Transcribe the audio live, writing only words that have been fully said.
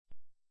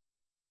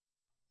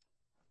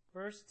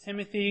First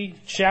Timothy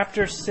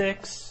chapter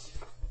 6.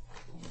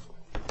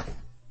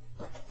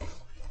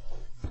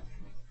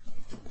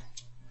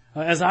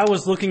 As I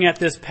was looking at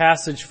this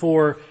passage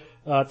for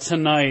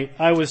tonight,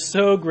 I was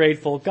so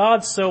grateful.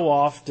 God so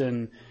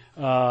often,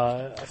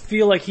 I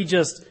feel like He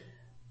just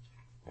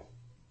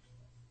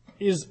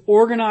is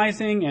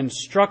organizing and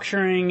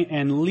structuring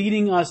and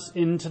leading us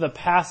into the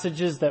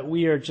passages that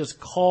we are just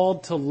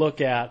called to look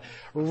at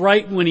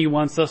right when He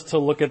wants us to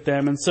look at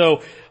them. And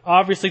so,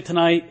 obviously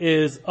tonight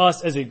is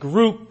us as a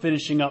group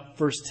finishing up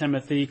 1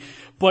 Timothy,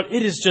 but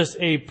it is just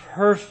a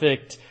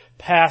perfect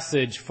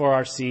passage for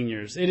our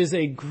seniors. It is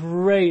a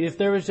great, if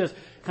there was just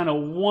kind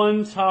of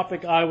one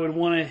topic I would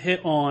want to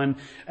hit on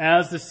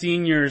as the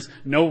seniors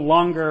no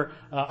longer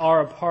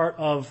are a part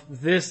of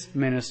this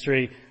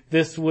ministry,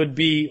 this would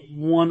be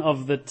one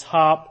of the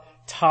top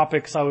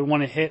topics I would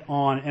want to hit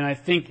on. And I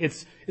think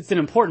it's an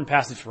important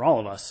passage for all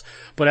of us.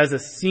 But as a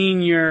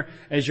senior,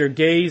 as your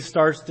gaze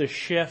starts to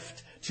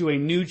shift to a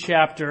new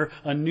chapter,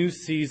 a new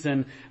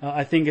season,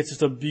 I think it's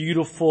just a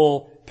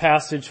beautiful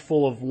passage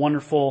full of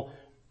wonderful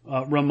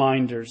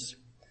reminders.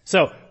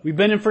 So, we've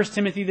been in 1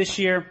 Timothy this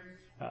year.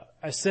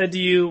 I said to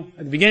you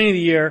at the beginning of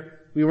the year,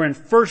 we were in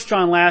 1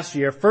 John last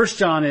year. 1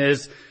 John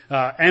is,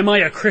 am I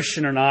a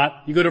Christian or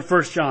not? You go to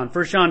 1 John.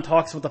 1 John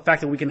talks about the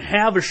fact that we can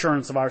have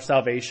assurance of our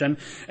salvation.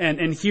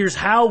 And here's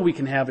how we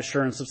can have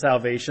assurance of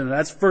salvation. And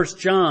that's 1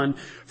 John.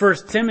 1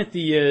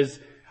 Timothy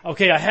is,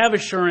 okay, I have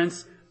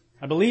assurance.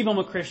 I believe I'm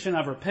a Christian.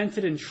 I've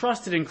repented and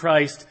trusted in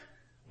Christ.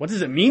 What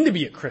does it mean to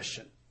be a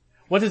Christian?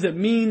 What does it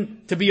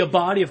mean to be a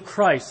body of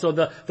Christ? So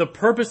the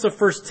purpose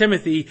of 1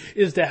 Timothy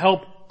is to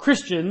help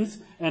Christians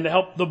and to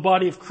help the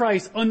body of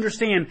Christ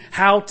understand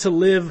how to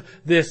live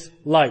this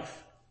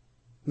life.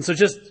 And so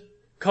just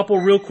a couple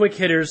real quick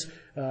hitters,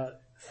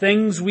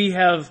 things we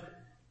have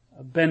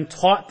been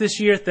taught this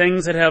year,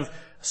 things that have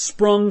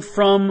sprung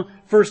from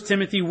 1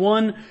 Timothy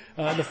 1.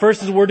 The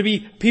first is we're to be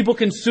people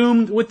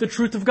consumed with the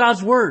truth of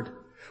God's Word.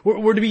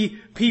 We're to be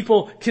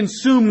people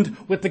consumed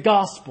with the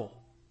gospel.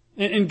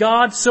 And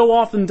God so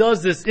often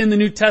does this in the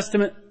New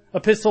Testament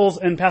epistles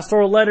and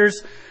pastoral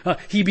letters.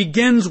 He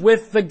begins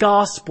with the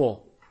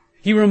gospel.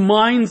 He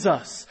reminds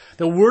us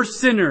that we're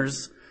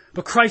sinners,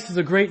 but Christ is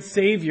a great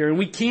Savior, and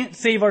we can't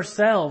save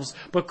ourselves,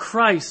 but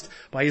Christ,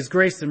 by His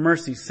grace and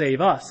mercy, save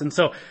us. And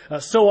so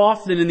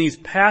often in these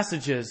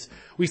passages,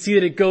 we see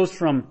that it goes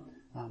from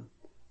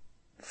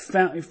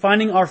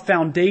finding our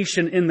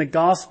foundation in the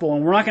gospel.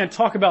 And we're not going to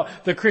talk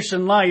about the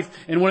Christian life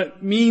and what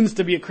it means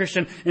to be a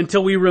Christian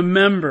until we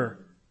remember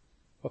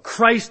what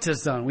Christ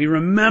has done. We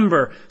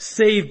remember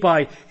saved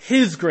by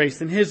His grace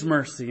and His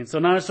mercy. And so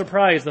not a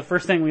surprise, the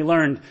first thing we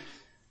learned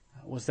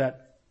was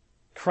that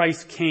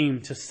Christ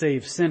came to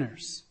save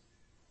sinners.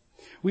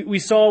 We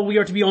saw we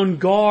are to be on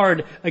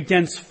guard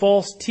against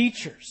false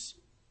teachers.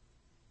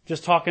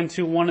 Just talking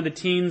to one of the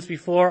teens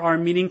before our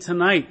meeting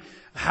tonight,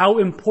 how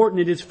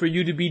important it is for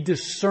you to be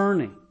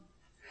discerning.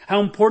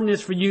 How important it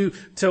is for you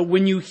to,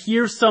 when you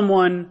hear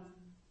someone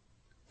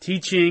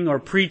teaching or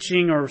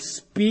preaching or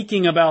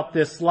speaking about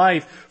this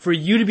life, for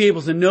you to be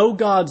able to know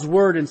God's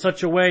Word in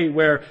such a way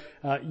where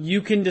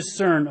you can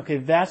discern, okay,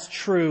 that's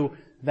true,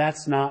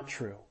 that's not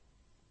true.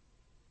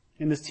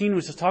 And this teen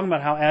was just talking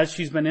about how as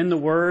she's been in the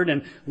Word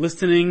and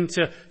listening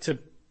to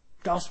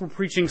gospel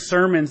preaching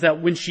sermons,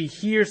 that when she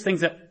hears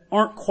things that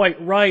aren't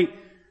quite right,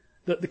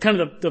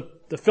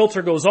 the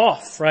filter goes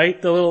off,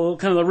 right? The little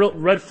kind of the real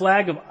red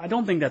flag of, I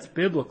don't think that's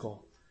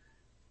biblical.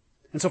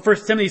 And so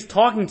 1 Timothy's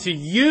talking to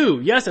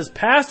you. Yes, as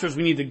pastors,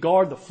 we need to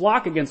guard the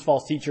flock against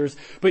false teachers,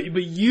 but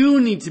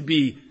you need to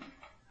be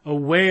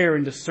aware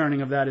and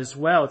discerning of that as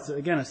well. It's,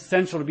 again,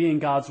 essential to be in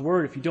God's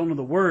Word. If you don't know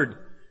the Word,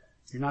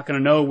 you're not going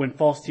to know when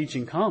false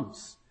teaching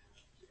comes.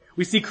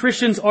 We see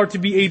Christians are to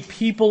be a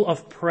people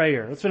of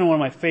prayer. That's been one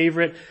of my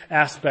favorite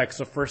aspects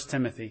of 1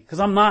 Timothy, because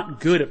I'm not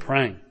good at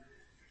praying.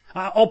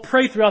 I'll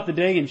pray throughout the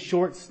day in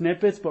short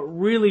snippets, but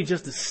really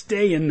just to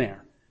stay in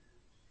there.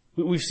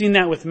 We've seen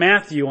that with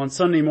Matthew on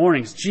Sunday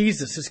mornings.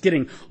 Jesus is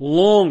getting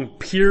long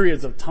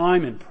periods of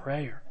time in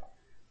prayer.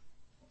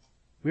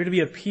 We're to be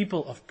a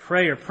people of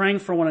prayer, praying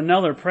for one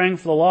another, praying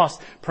for the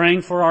lost,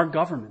 praying for our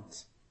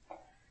government.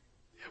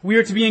 We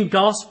are to be in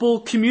gospel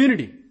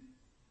community.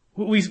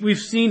 We've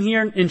seen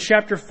here in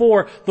chapter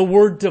 4 the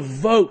word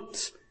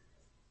devote.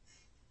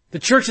 The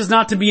church is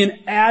not to be an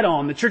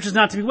add-on. The church is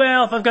not to be,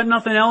 well, if I've got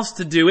nothing else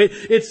to do.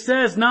 It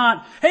says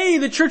not, hey,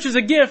 the church is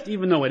a gift,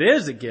 even though it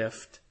is a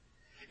gift.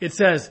 It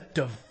says,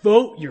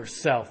 devote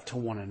yourself to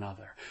one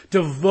another.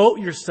 Devote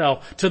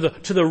yourself to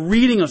the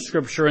reading of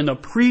Scripture and the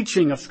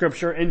preaching of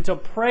Scripture and to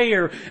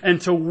prayer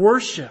and to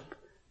worship.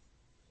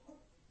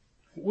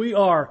 We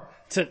are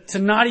to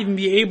not even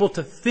be able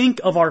to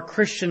think of our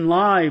Christian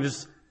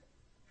lives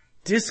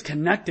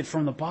disconnected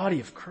from the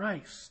body of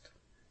Christ.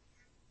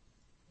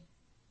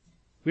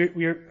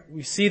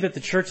 We see that the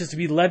church is to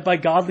be led by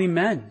godly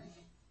men.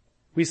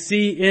 We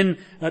see in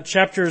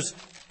chapters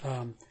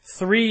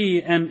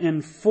 3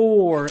 and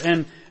 4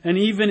 and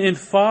even in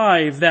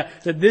 5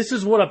 that this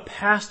is what a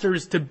pastor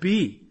is to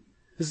be.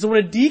 This is what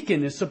a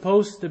deacon is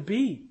supposed to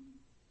be.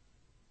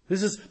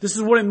 This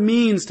is what it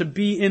means to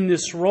be in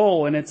this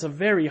role, and it's a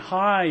very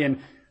high and,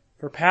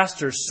 for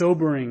pastors,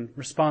 sobering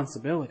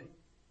responsibility.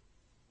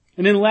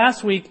 And then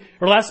last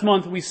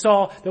month, we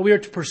saw that we are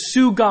to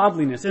pursue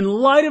godliness. In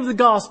light of the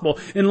gospel,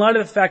 in light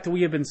of the fact that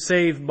we have been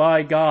saved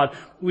by God,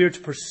 we are to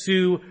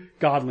pursue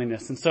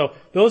godliness. And so,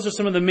 those are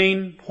some of the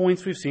main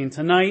points we've seen.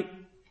 Tonight,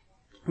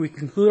 we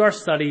conclude our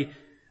study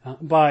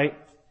by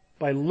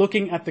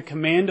looking at the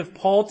command of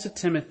Paul to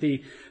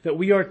Timothy that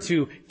we are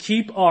to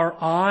keep our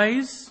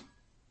eyes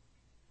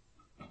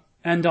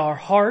and our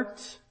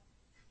heart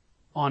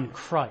on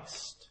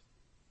Christ.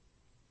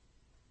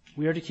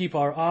 We are to keep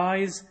our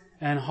eyes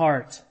and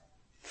heart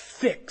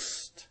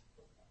fixed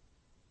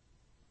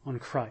on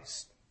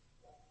Christ.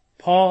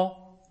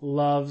 Paul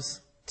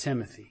loves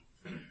Timothy.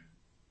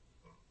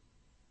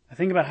 I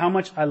think about how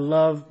much I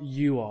love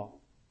you all.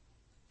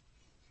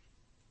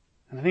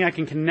 And I think I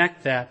can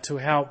connect that to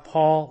how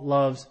Paul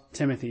loves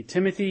Timothy.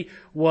 Timothy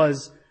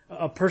was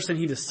a person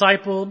he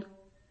discipled,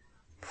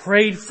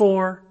 prayed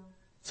for,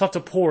 sought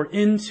to pour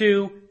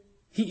into.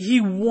 He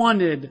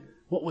wanted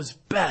what was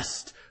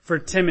best for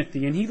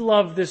Timothy, and he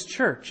loved this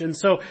church. And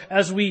so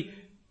as we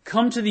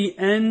come to the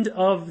end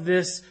of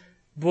this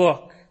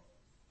book,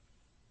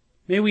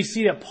 may we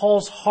see that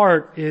Paul's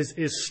heart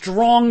is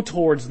strong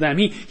towards them.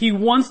 He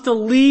wants to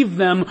leave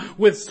them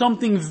with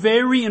something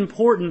very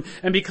important.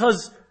 And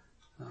because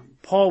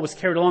Paul was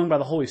carried along by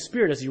the Holy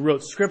Spirit as he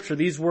wrote Scripture,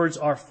 these words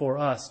are for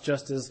us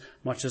just as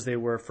much as they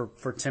were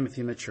for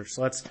Timothy and the church.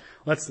 So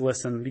let's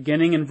listen.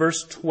 Beginning in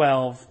verse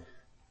 12,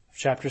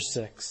 chapter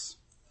 6.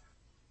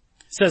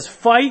 It says,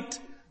 "Fight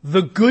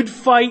the good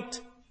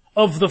fight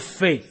of the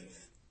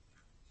faith.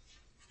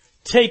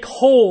 Take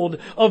hold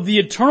of the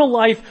eternal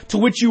life to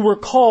which you were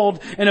called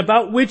and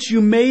about which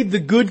you made the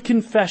good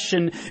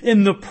confession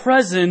in the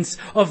presence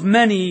of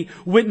many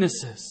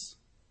witnesses.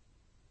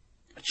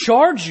 I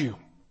charge you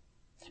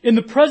in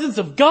the presence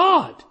of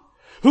God,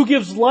 who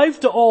gives life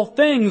to all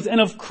things, and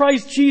of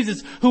Christ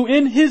Jesus, who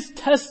in his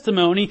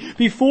testimony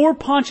before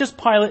Pontius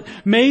Pilate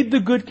made the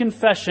good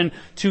confession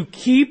to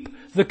keep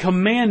the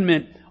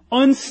commandment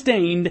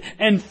unstained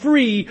and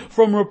free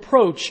from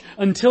reproach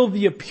until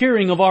the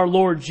appearing of our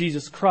Lord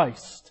Jesus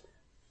Christ,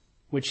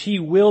 which he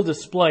will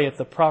display at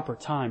the proper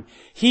time.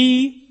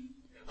 He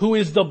who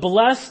is the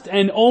blessed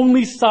and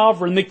only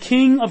sovereign, the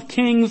King of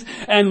kings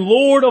and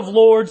Lord of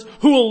lords,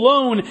 who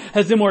alone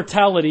has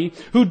immortality,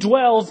 who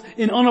dwells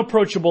in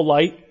unapproachable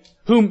light,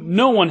 whom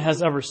no one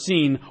has ever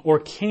seen or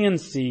can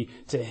see,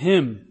 to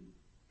him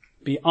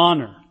be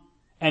honor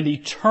and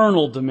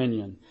eternal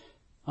dominion.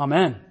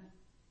 Amen.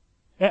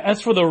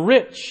 As for the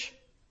rich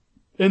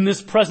in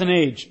this present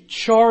age,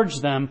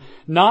 charge them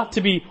not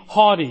to be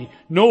haughty,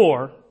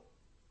 nor,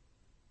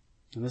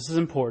 and this is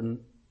important,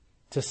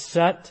 to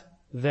set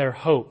their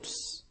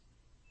hopes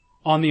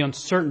on the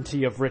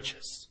uncertainty of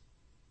riches,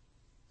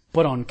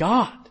 but on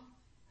God,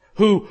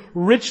 who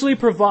richly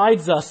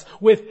provides us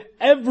with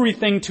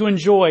everything to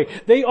enjoy.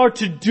 They are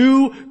to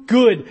do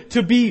good,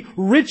 to be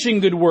rich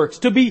in good works,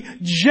 to be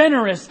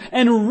generous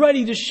and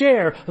ready to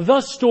share,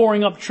 thus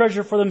storing up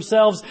treasure for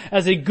themselves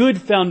as a good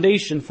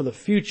foundation for the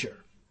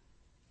future,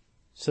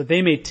 so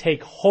they may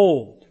take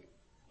hold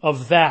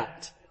of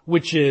that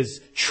which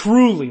is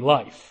truly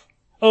life.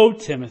 O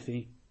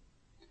Timothy,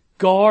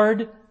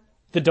 guard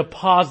the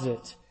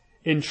deposit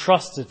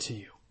entrusted to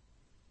you.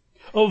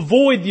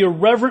 Avoid the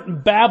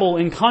irreverent babble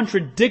and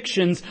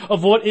contradictions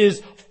of what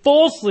is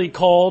falsely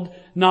called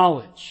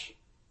knowledge.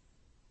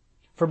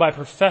 For by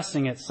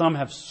professing it, some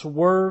have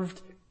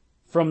swerved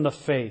from the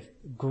faith.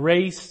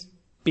 Grace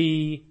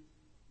be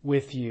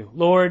with you.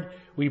 Lord,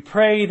 we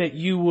pray that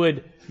you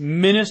would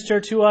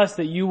minister to us,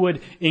 that you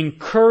would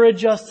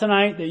encourage us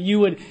tonight, that you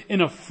would,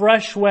 in a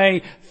fresh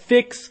way,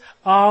 fix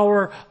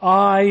our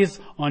eyes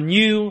on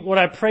you. Lord,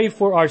 I pray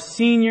for our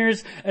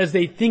seniors as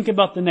they think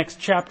about the next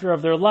chapter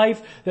of their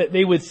life, that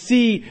they would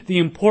see the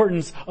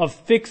importance of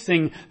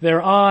fixing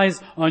their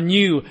eyes on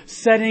you,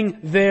 setting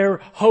their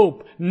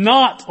hope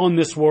not on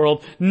this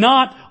world,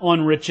 not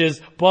on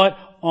riches, but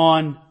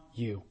on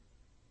you.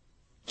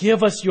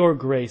 Give us your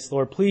grace,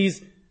 Lord.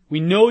 Please, we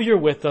know you're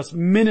with us.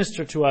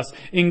 Minister to us,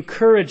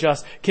 encourage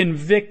us,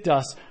 convict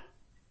us,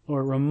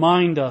 or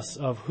remind us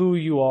of who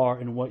you are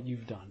and what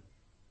you've done.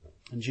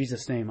 In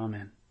Jesus' name,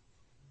 amen.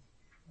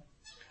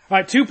 All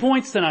right, 2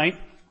 points tonight.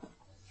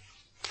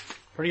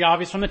 Pretty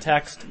obvious from the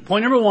text.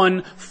 Point number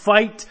 1,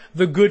 fight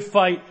the good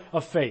fight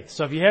of faith.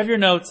 So if you have your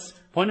notes,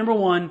 point number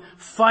 1,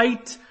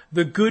 fight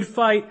the good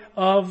fight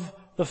of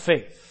the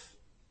faith.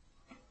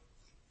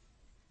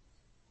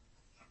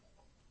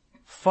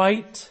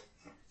 Fight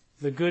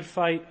the good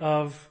fight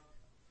of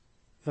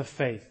the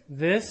faith.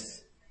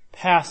 This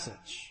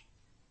passage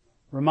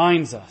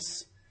reminds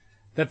us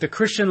that the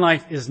Christian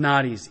life is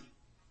not easy.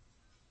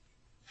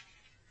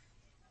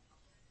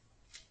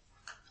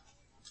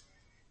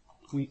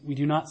 We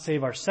do not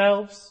save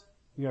ourselves.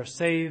 We are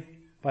saved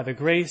by the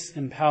grace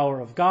and power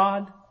of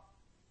God.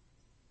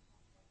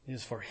 It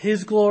is for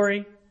his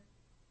glory.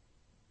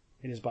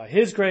 It is by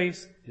his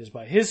grace. It is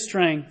by his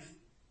strength.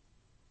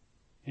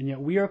 And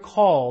yet we are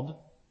called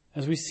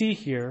as we see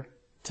here,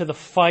 to the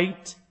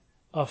fight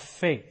of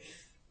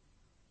faith.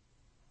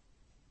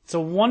 It's a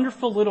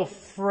wonderful little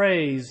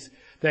phrase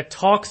that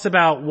talks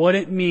about what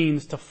it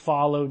means to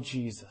follow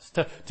Jesus.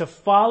 To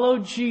follow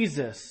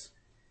Jesus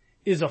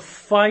is a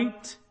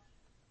fight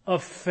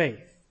of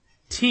faith.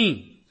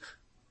 Teen,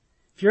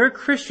 if you're a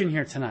Christian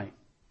here tonight,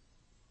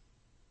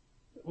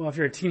 well, if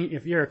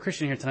you're a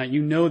Christian here tonight,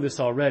 you know this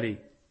already.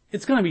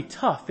 It's going to be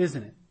tough,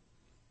 isn't it?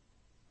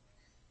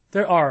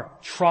 There are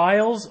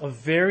trials of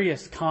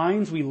various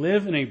kinds. We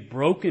live in a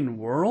broken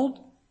world.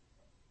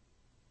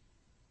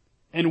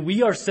 And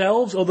we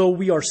ourselves, although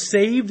we are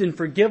saved and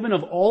forgiven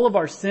of all of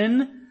our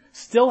sin,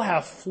 still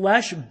have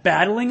flesh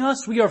battling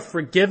us. We are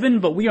forgiven,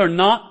 but we are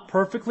not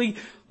perfectly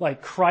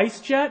like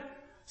Christ yet.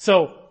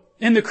 So,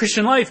 in the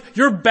Christian life,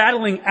 you're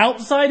battling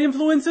outside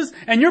influences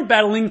and you're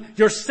battling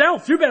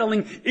yourself. You're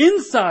battling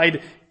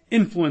inside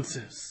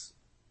influences.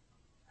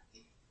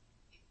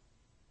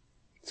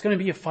 It's going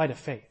to be a fight of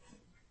faith.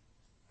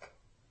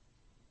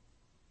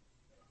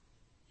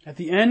 At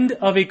the end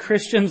of a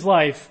Christian's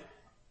life,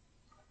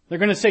 they're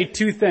going to say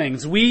two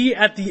things. We,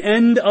 at the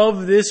end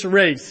of this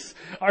race,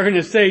 are going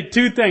to say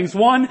two things.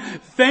 One,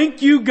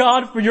 thank you,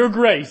 God, for your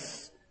grace.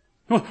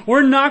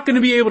 We're not going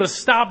to be able to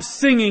stop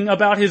singing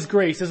about His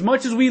grace. As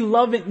much as we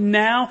love it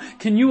now,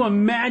 can you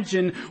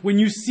imagine when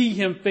you see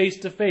Him face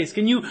to face?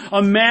 Can you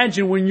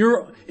imagine when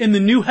you're in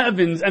the new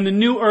heavens and the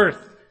new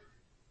earth?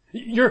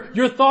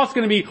 Your thought's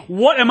going to be,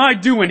 what am I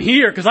doing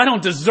here? Because I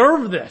don't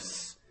deserve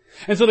this.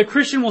 And so the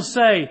Christian will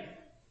say,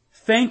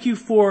 thank you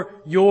for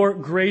your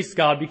grace,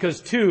 God,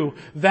 because too,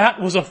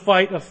 that was a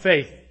fight of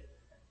faith.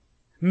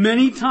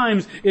 Many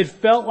times it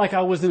felt like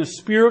I was in a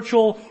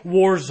spiritual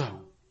war zone.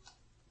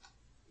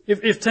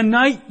 If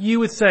tonight you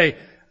would say,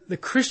 the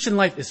Christian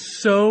life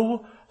is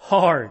so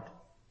hard.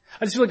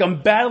 I just feel like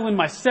I'm battling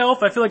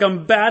myself. I feel like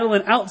I'm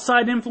battling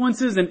outside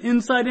influences and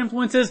inside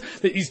influences.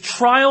 That these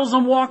trials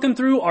I'm walking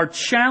through are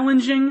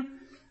challenging.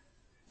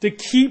 To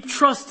keep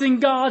trusting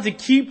God, to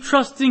keep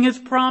trusting His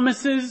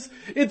promises.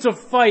 It's a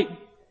fight.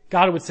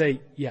 God would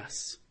say,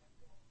 yes.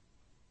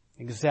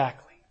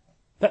 Exactly.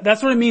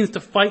 That's what it means to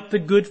fight the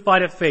good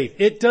fight of faith.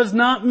 It does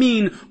not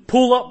mean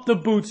pull up the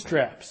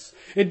bootstraps.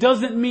 It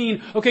doesn't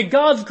mean, okay,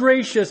 God's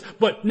gracious,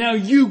 but now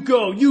you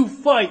go, you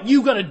fight,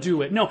 you gotta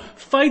do it. No,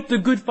 fight the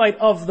good fight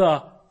of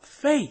the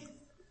faith.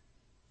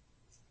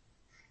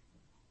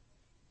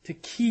 To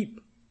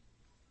keep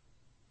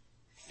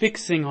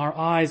fixing our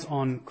eyes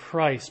on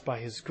Christ by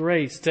His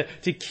grace.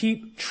 To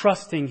keep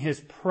trusting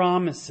His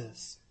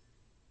promises.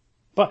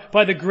 But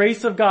by the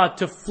grace of God,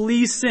 to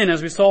flee sin,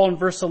 as we saw in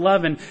verse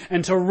 11,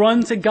 and to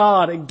run to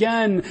God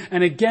again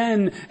and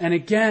again and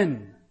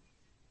again.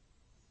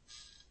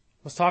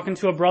 I was talking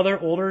to a brother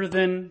older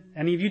than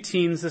any of you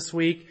teens this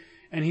week,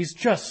 and he's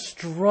just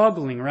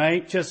struggling,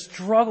 right? Just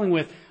struggling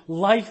with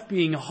life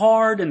being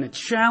hard and the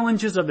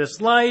challenges of this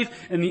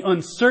life and the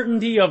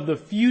uncertainty of the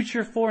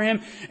future for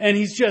him. And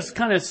he's just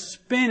kind of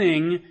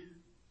spinning,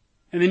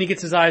 and then he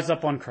gets his eyes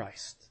up on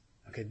Christ.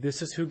 Okay,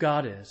 this is who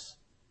God is.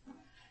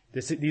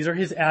 These are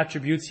His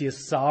attributes. He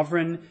is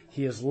sovereign.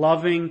 He is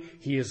loving.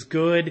 He is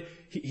good.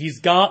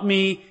 He's got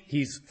me.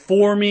 He's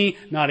for me,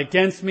 not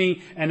against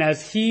me. And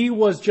as he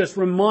was just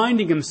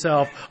reminding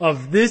himself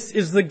of this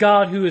is the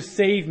God who has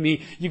saved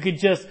me, you could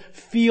just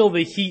feel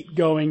the heat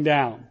going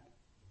down.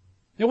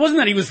 It wasn't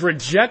that he was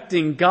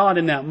rejecting God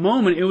in that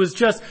moment. It was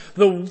just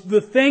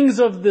the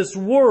things of this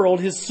world,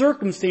 his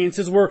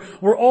circumstances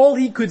were all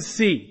he could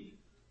see.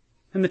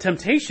 And the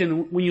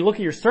temptation, when you look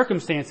at your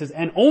circumstances,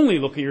 and only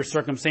look at your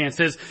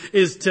circumstances,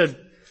 is to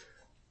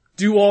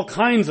do all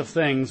kinds of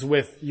things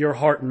with your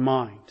heart and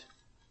mind.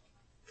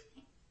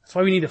 That's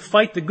why we need to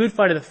fight the good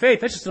fight of the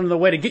faith. That's just another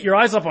way to get your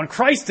eyes up on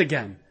Christ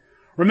again.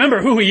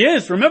 Remember who He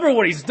is. Remember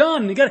what He's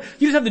done. You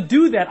just have to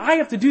do that. I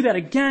have to do that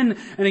again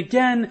and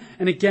again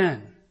and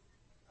again.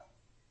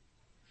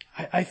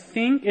 I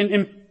think,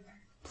 and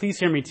please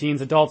hear me, teens,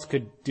 adults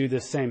could do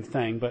this same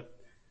thing, but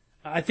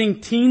I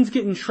think teens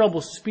get in trouble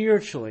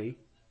spiritually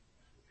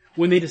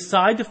when they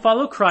decide to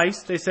follow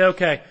Christ. They say,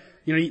 okay,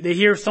 they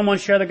hear someone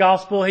share the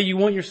gospel. Hey, you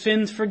want your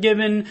sins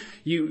forgiven?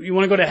 You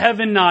want to go to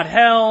heaven, not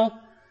hell?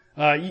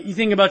 You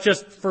think about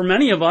just for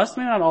many of us,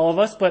 maybe not all of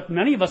us, but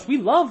many of us, we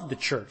love the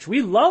church.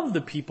 We love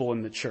the people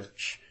in the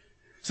church.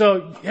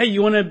 So, hey,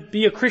 you want to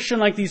be a Christian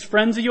like these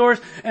friends of yours?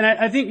 And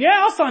I think, yeah,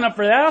 I'll sign up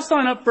for that. I'll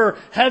sign up for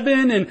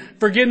heaven and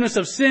forgiveness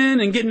of sin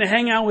and getting to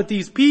hang out with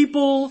these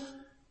people.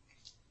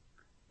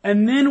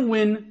 And then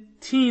when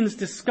teens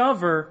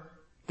discover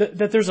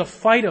that there's a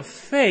fight of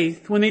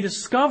faith, when they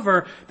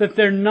discover that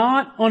they're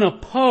not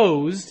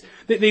unopposed,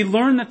 that they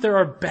learn that there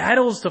are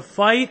battles to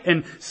fight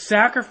and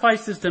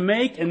sacrifices to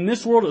make, and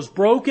this world is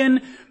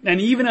broken,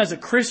 and even as a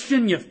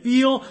Christian you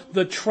feel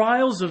the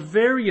trials of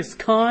various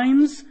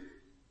kinds,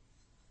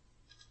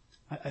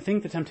 I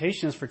think the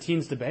temptation is for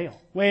teens to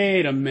bail.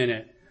 Wait a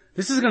minute.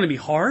 This is going to be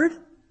hard?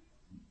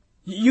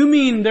 You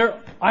mean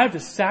I have to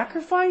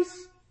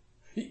sacrifice?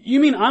 You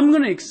mean I'm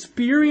going to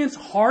experience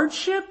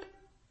hardship?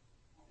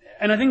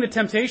 And I think the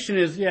temptation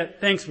is, yeah,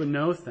 thanks but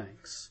no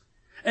thanks.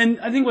 And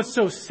I think what's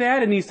so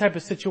sad in these type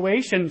of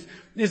situations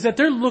is that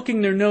they're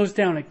looking their nose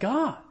down at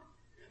God.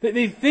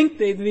 They think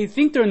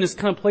they're in this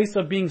kind of place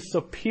of being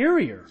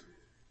superior.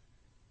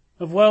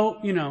 Of, well,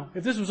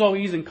 if this was all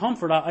ease and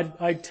comfort,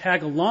 I'd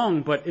tag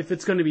along, but if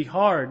it's going to be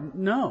hard,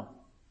 no.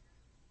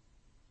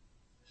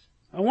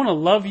 I want to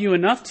love you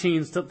enough,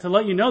 teens, to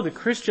let you know the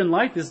Christian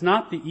life is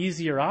not the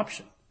easier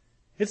option.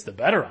 It's the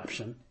better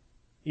option.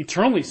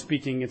 Eternally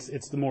speaking,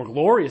 it's the more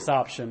glorious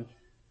option.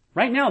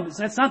 Right now,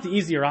 that's not the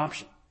easier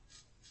option.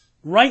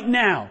 Right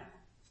now,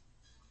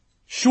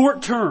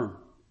 short term,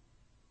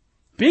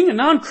 being a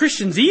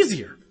non-Christian's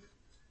easier.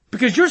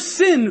 Because your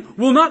sin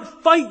will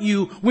not fight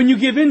you when you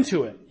give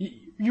into it.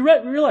 You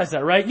realize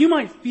that, right? You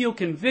might feel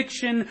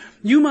conviction.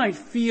 You might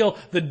feel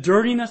the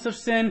dirtiness of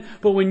sin.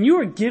 But when you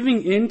are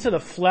giving into the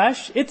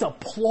flesh, it's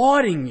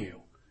applauding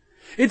you.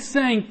 It's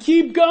saying,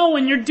 keep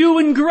going. You're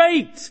doing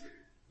great.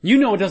 You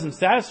know it doesn't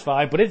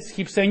satisfy, but it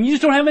keeps saying, you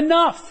just don't have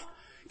enough.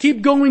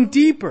 Keep going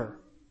deeper.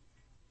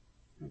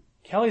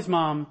 Kelly's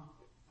mom,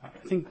 I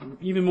think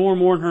even more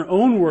and more in her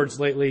own words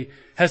lately,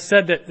 has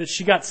said that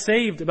she got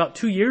saved about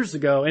 2 years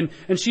ago.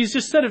 And she's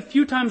just said a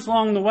few times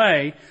along the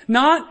way,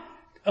 not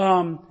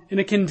in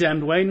a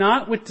condemned way,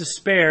 not with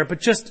despair, but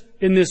just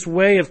in this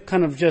way of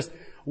kind of just,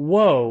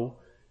 whoa,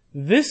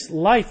 this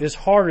life is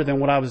harder than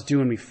what I was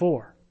doing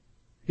before.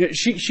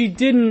 She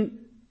didn't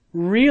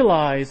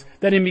realize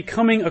that in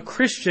becoming a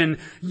Christian,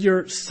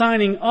 you're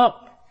signing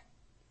up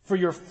for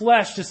your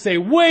flesh to say,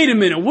 wait a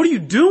minute, what are you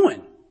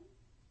doing?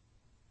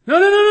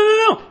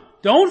 No.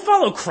 Don't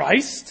follow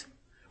Christ.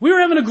 We were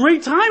having a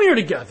great time here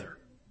together.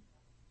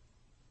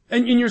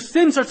 And your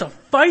sin starts to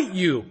fight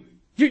you.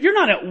 You're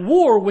not at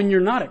war when you're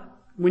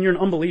an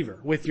unbeliever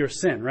with your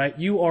sin, right?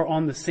 You are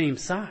on the same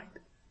side.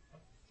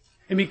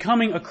 In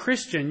becoming a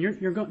Christian,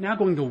 you're now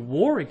going to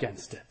war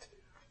against it.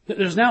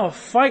 There's now a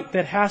fight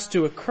that has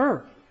to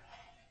occur.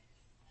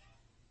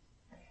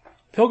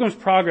 Pilgrim's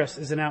Progress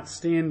is an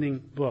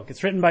outstanding book.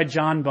 It's written by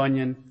John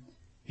Bunyan.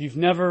 If you've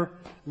never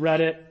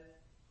read it,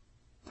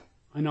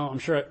 I know, I'm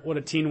sure what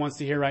a teen wants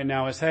to hear right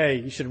now is, hey,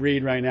 you should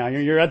read right now.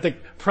 You're at the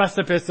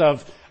precipice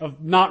of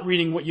not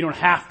reading what you don't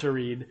have to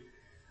read.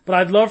 But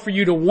I'd love for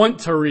you to want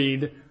to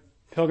read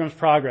Pilgrim's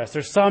Progress.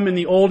 There's some in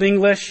the Old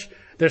English.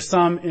 There's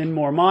some in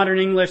more modern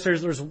English.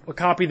 There's a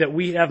copy that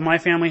we have, my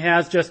family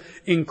has, just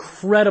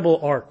incredible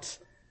art.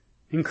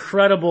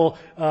 Incredible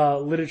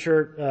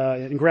literature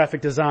and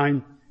graphic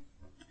design.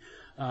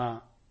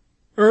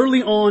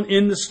 Early on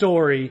in the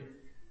story,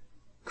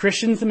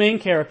 Christian's the main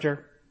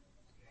character.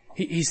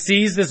 He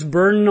sees this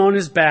burden on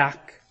his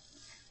back.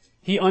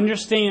 He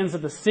understands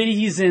that the city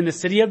he's in, the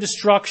city of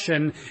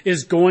destruction,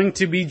 is going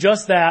to be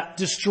just that,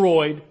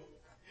 destroyed.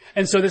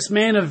 And so this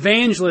man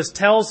evangelist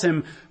tells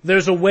him,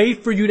 there's a way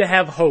for you to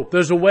have hope.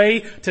 There's a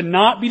way to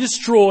not be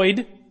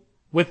destroyed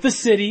with the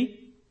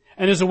city.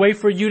 And there's a way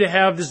for you to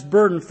have this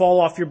burden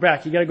fall off your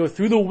back. You gotta go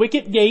through the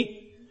wicket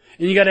gate,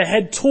 and you gotta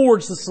head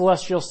towards the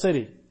celestial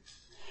city.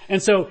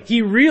 And so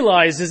he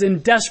realizes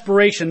in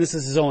desperation this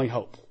is his only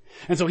hope.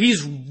 And so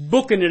he's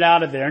booking it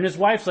out of there. And his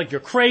wife's like, you're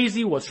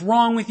crazy. What's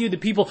wrong with you? The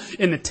people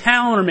in the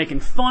town are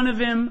making fun of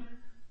him.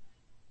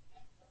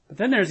 But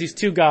then there's these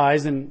two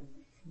guys, and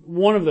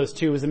one of those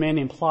two is a man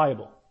named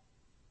Pliable.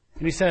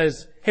 And he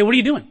says, hey, what are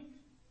you doing?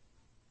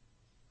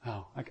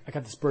 Oh, I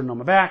got this burden on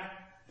my back.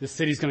 This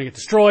city's going to get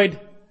destroyed.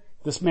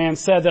 This man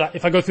said that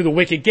if I go through the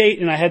wicket gate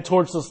and I head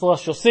towards the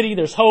celestial city,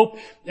 there's hope.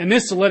 And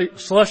this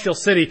celestial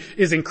city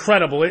is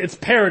incredible. It's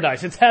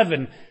paradise. It's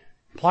heaven.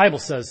 Pliable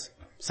says,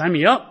 sign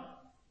me up.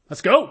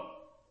 Let's go.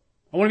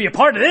 I want to be a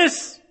part of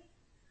this.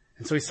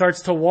 And so he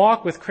starts to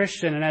walk with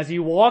Christian. And as he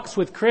walks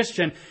with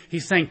Christian,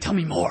 he's saying, tell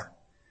me more.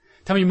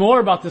 Tell me more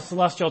about the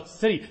celestial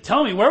city.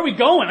 Tell me, where are we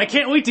going? I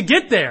can't wait to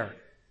get there.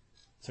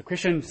 So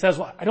Christian says,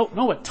 well, I don't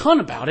know a ton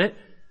about it,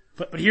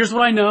 but here's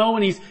what I know.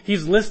 And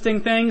he's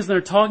listing things and they're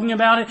talking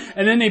about it.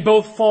 And then they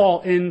both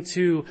fall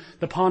into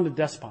the pond of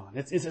despond.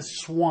 It's a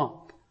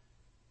swamp.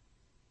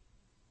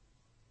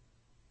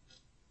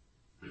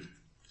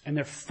 And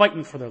they're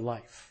fighting for their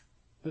life.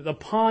 The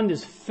pond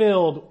is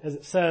filled, as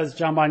it says,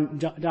 John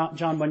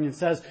Bunyan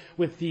says,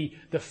 with the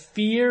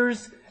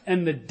fears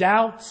and the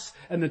doubts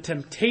and the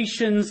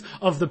temptations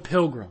of the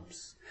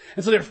pilgrims.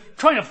 And so they're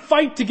trying to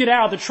fight to get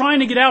out. They're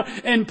trying to get out.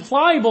 And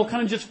Pliable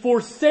kind of just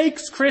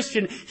forsakes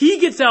Christian. He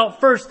gets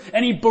out first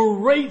and he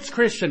berates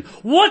Christian.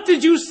 What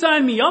did you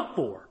sign me up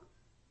for?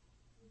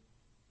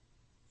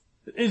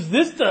 Is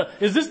this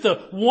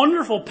the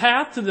wonderful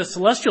path to the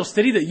celestial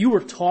city that you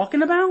were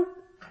talking about?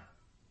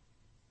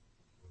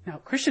 Now,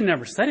 Christian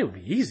never said it would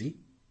be easy.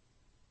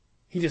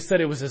 He just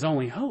said it was his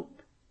only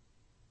hope.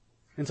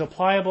 And so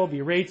Pliable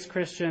berates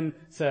Christian,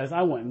 says,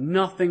 I want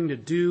nothing to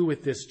do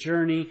with this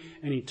journey,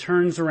 and he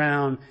turns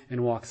around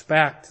and walks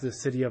back to the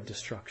city of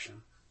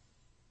destruction.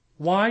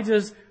 Why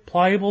does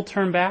Pliable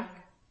turn back?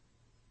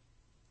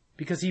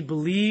 Because he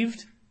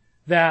believed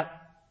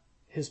that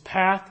his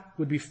path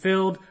would be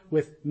filled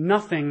with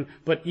nothing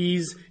but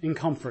ease and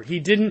comfort. He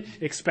didn't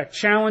expect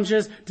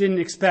challenges, didn't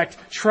expect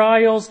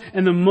trials,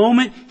 and the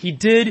moment he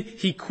did,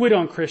 he quit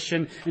on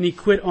Christian and he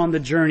quit on the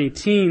journey.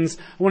 Teens,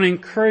 I want to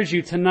encourage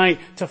you tonight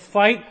to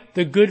fight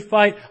the good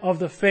fight of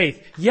the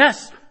faith.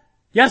 Yes,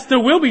 there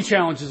will be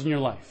challenges in your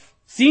life.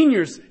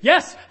 Seniors,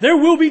 yes, there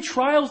will be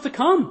trials to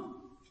come.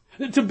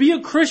 To be a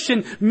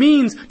Christian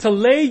means to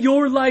lay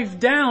your life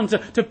down,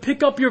 to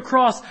pick up your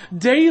cross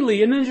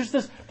daily. And then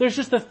there's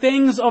just the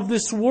things of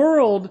this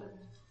world,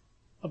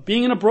 of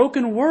being in a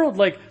broken world,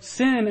 like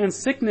sin and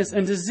sickness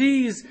and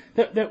disease,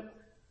 that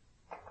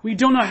we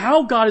don't know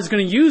how God is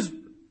going to use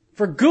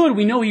for good.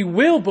 We know He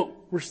will, but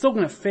we're still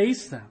going to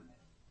face them.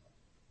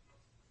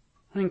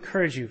 I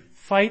encourage you,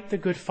 fight the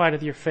good fight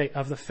of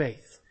the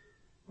faith.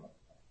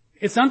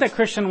 It's not that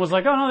Christian was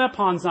like, oh no, that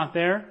pond's not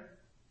there.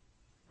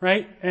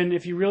 Right? And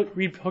if you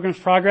read Pilgrim's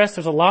Progress,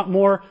 there's a lot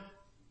more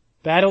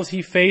battles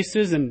he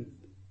faces and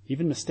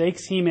even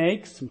mistakes he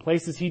makes and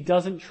places he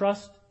doesn't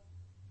trust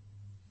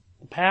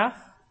the path.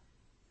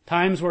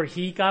 Times where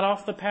he got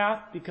off the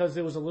path because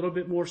it was a little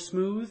bit more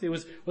smooth. It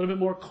was a little bit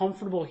more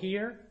comfortable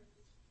here.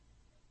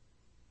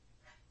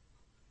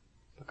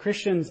 But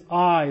Christian's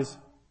eyes,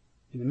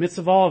 in the midst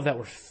of all of that,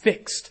 were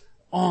fixed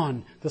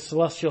on the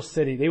celestial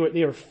city. They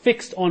were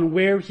fixed on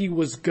where he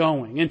was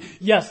going. And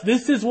yes,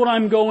 this is what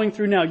I'm going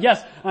through now.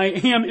 Yes, I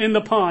am in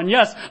the pond.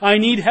 Yes, I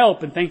need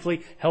help. And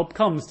thankfully, help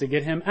comes to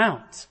get him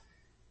out.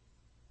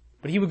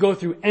 But he would go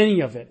through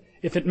any of it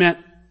if it meant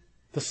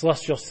the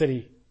celestial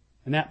city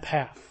and that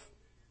path.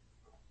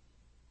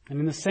 And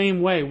in the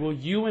same way, will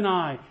you and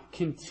I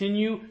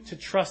continue to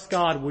trust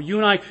God? Will you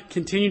and I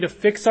continue to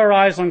fix our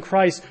eyes on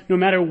Christ no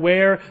matter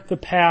where the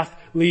path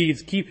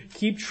leads?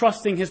 Keep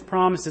trusting His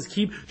promises.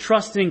 Keep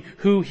trusting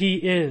who He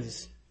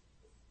is.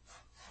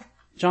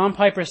 John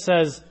Piper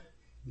says,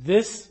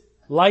 this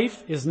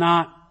life is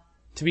not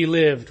to be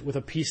lived with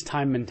a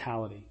peacetime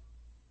mentality.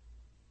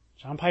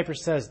 John Piper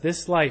says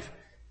this life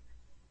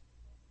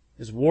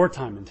is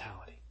wartime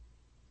mentality.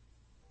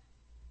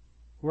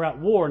 We're at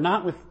war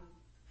not with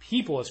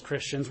people as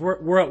Christians.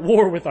 We're at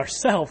war with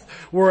ourselves.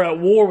 We're at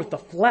war with the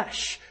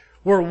flesh.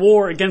 We're at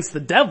war against the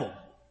devil,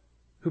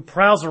 who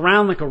prowls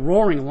around like a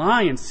roaring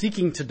lion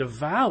seeking to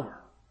devour.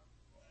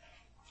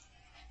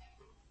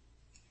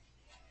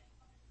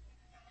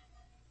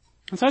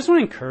 And so I just want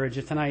to encourage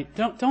you tonight,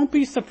 don't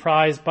be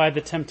surprised by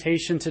the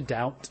temptation to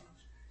doubt.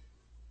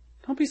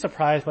 Don't be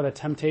surprised by the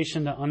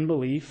temptation to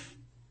unbelief.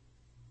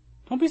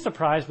 Don't be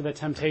surprised by the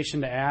temptation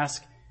to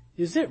ask,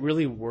 is it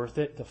really worth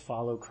it to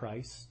follow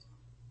Christ?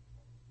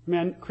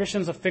 Man,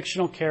 Christian's a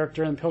fictional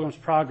character in Pilgrim's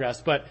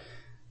Progress, but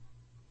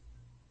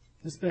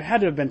there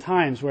had to have been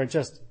times where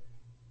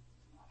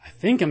I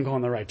think I'm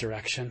going the right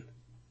direction.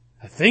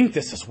 I think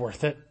this is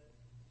worth it.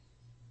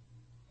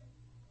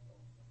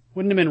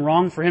 Wouldn't have been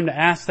wrong for him to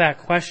ask that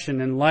question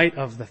in light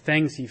of the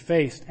things he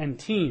faced. And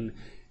teen,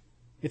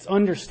 it's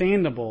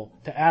understandable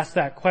to ask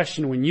that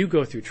question when you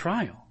go through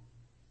trial.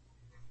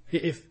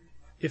 If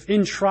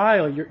in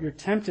trial you're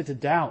tempted to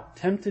doubt,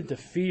 tempted to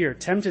fear,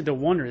 tempted to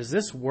wonder, is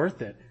this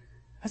worth it?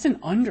 That's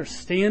an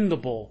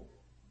understandable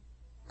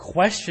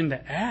question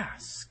to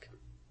ask.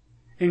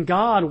 And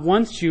God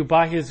wants you,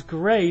 by His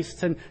grace,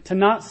 to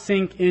not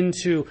sink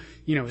into,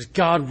 is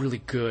God really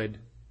good?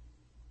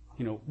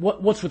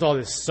 What's with all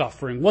this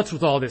suffering? What's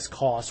with all this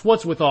cost?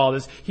 What's with all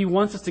this? He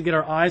wants us to get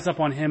our eyes up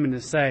on Him and to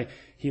say,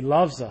 He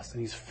loves us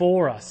and He's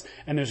for us.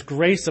 And there's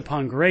grace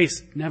upon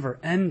grace, never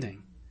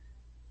ending.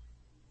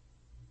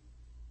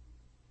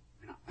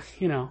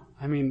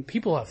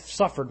 People have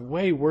suffered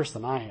way worse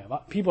than I have.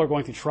 People are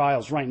going through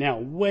trials right now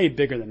way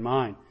bigger than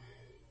mine.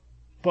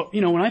 But,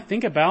 when I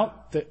think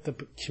about the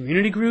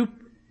community group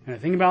and I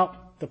think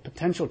about the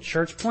potential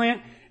church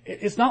plant,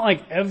 it's not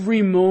like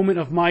every moment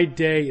of my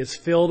day is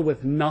filled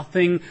with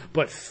nothing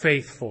but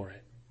faith for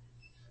it.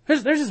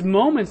 There's just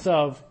moments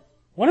of,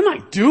 what am I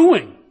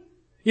doing?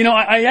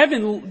 I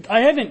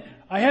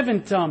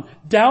haven't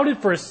doubted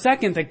for a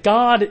second that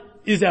God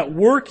is at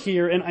work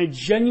here, and I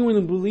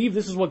genuinely believe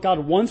this is what God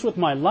wants with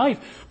my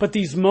life. But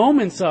these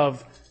moments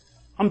of,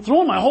 I'm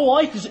throwing my whole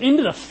life just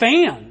into the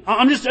fan.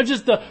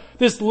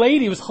 This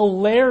lady was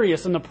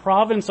hilarious in the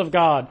providence of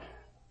God.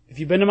 If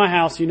you've been to my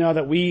house, you know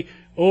that we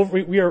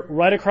are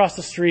right across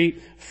the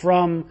street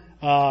from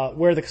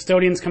where the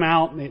custodians come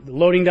out, the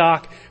loading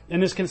dock,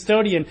 and this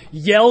custodian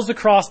yells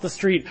across the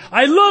street,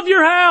 "I love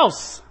your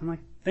house!" I'm like,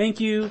 "Thank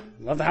you.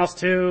 Love the house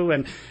too."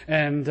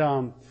 And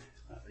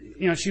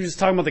she was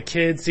talking about the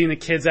kids, seeing the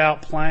kids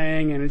out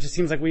playing, and it just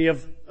seems like we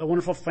have a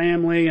wonderful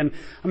family, and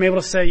I'm able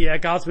to say, yeah,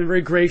 God's been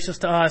very gracious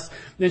to us.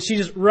 And then she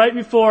just, right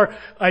before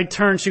I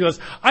turned, she goes,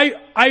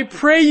 I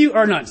pray you,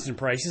 or not, she didn't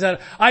pray, she said,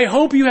 "I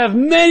hope you have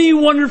many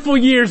wonderful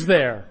years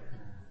there."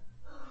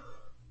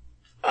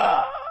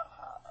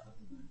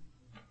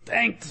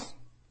 Thanks.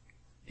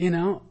 And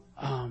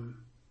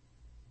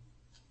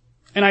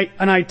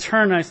I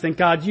turn and I think,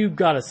 God, you've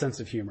got a sense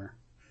of humor.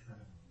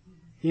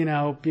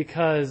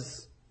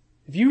 Because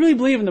if you really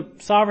believe in the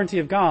sovereignty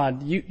of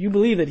God, you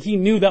believe that He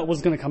knew that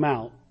was going to come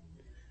out.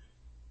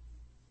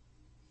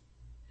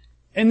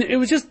 And it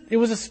was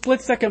a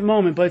split second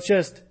moment, but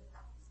just,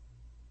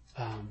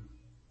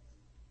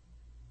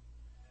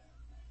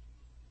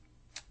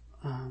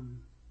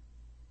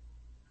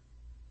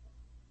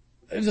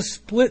 it was a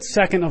split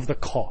second of the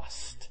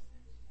cost.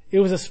 It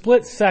was a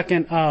split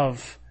second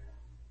of,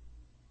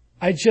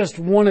 I just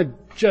want to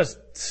just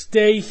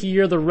stay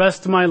here the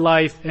rest of my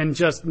life and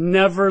just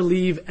never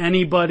leave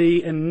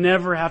anybody and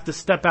never have to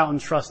step out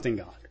and trust in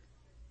God.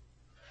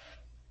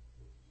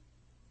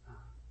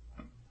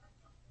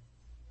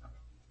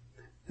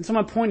 And so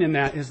my point in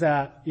that is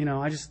that,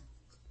 I just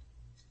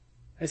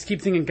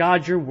keep thinking,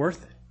 God, you're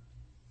worth it.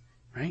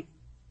 Right?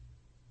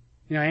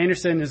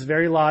 Anderson is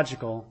very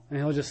logical, and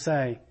he'll just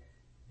say,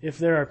 if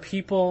there are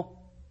people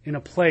in a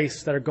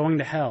place that are going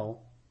to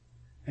hell,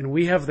 and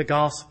we have the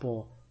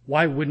gospel,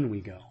 why wouldn't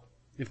we go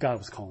if God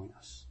was calling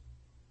us?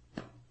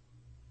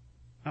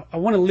 I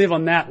want to live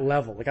on that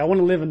level. I want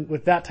to live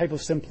with that type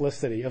of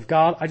simplicity of,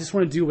 God, I just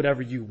want to do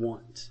whatever you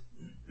want.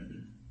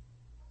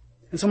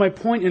 And so my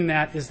point in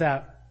that is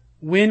that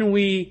when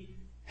we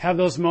have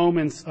those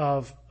moments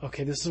of,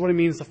 okay, this is what it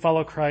means to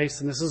follow Christ,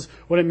 and this is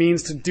what it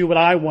means to do what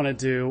I want to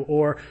do,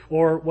 or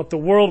what the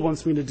world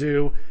wants me to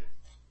do,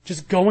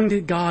 just going to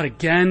God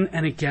again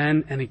and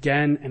again and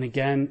again and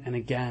again and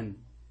again.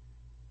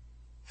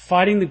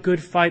 Fighting the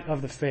good fight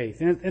of the faith.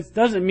 And it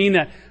doesn't mean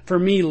that for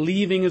me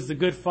leaving is the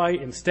good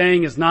fight and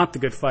staying is not the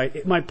good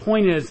fight. My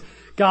point is,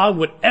 God,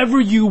 whatever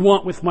you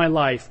want with my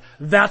life,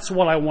 that's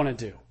what I want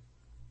to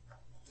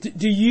do.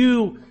 Do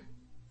you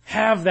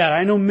have that?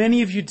 I know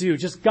many of you do.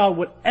 Just, God,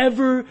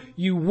 whatever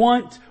you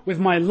want with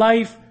my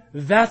life,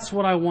 that's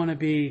what I want to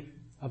be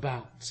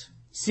about.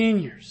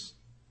 Seniors,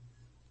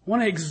 I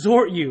want to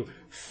exhort you,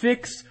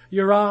 fix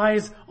your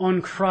eyes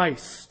on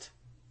Christ.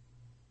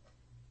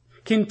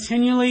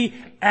 Continually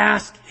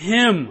ask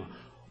Him,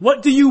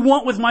 what do you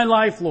want with my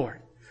life, Lord?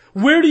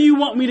 Where do you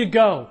want me to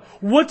go?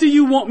 What do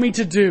you want me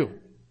to do?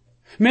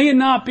 May it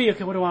not be,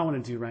 okay, what do I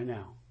want to do right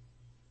now?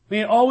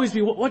 May it always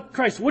be,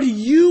 Christ, what do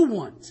you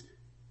want?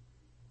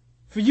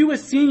 For you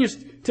as seniors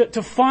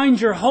to find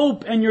your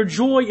hope and your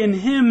joy in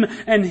Him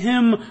and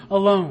Him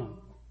alone.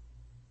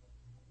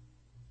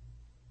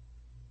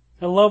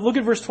 Look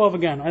at verse 12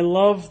 again. I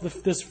love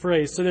this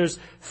phrase. So there's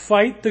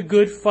fight the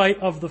good fight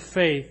of the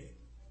faith.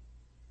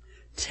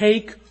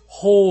 Take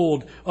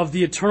hold of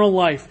the eternal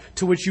life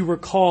to which you were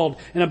called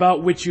and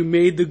about which you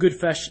made the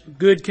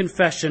good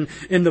confession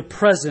in the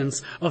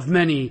presence of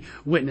many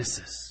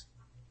witnesses.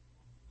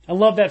 I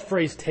love that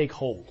phrase, take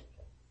hold.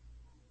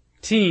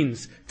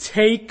 Teens,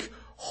 take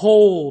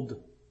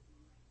hold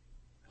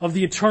of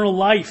the eternal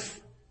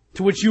life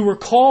to which you were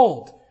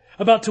called,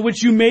 about to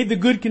which you made the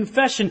good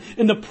confession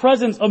in the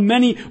presence of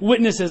many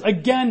witnesses.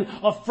 Again,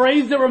 a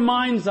phrase that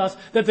reminds us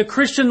that the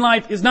Christian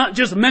life is not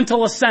just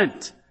mental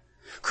assent.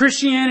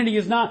 Christianity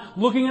is not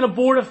looking at a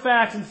board of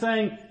facts and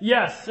saying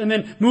yes, and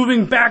then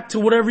moving back to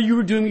whatever you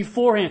were doing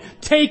beforehand.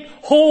 Take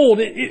hold.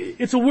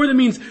 It's a word that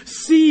means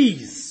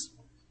seize.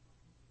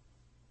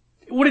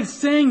 What it's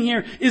saying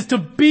here is to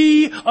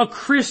be a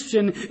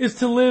Christian is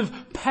to live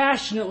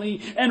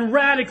passionately and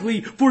radically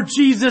for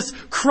Jesus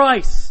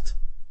Christ.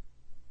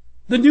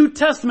 The New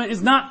Testament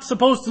is not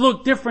supposed to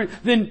look different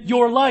than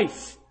your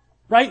life.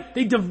 Right?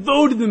 They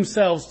devoted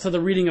themselves to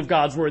the reading of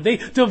God's Word. They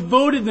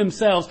devoted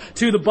themselves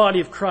to the body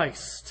of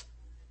Christ.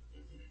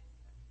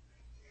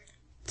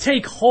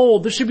 Take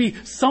hold. There should be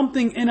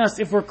something in us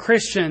if we're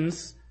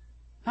Christians,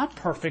 not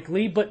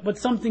perfectly, but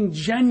something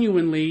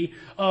genuinely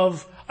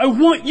of, I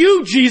want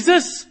you,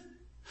 Jesus.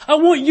 I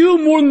want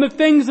you more than the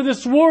things of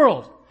this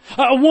world.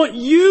 I want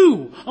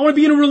you. I want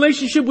to be in a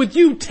relationship with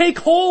you. Take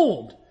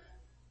hold.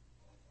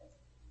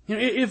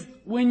 If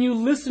when you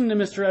listen to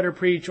Mr. Etter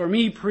preach or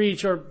me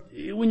preach or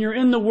when you're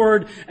in the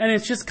Word and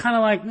it's just kind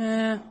of like,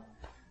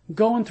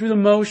 going through the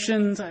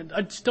motions,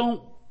 I just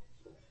don't,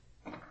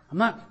 I'm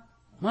not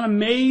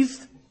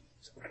amazed.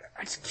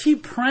 I just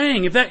keep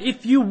praying.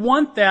 If you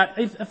want that,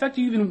 if in fact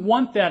you even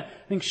want that,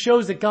 I think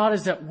shows that God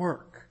is at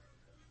work.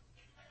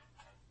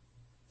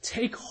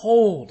 Take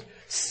hold.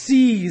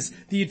 Seize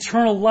the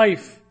eternal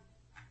life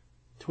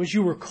to which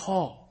you were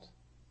called.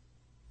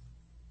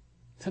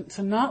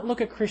 To not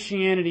look at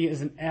Christianity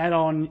as an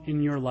add-on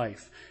in your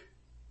life.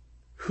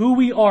 Who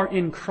we are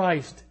in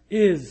Christ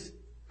is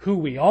who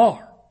we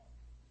are.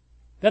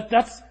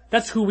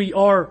 That's who we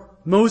are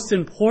most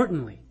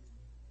importantly.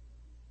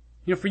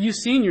 For you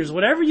seniors,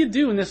 whatever you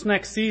do in this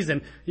next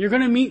season, you're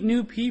going to meet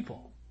new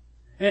people.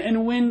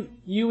 And when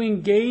you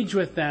engage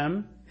with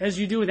them, as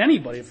you do with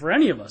anybody, for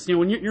any of us,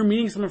 when you're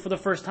meeting someone for the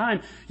first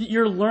time,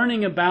 you're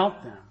learning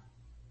about them.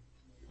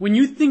 When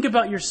you think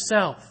about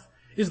yourself,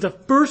 is the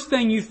first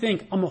thing you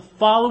think, I'm a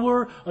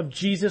follower of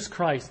Jesus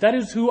Christ. That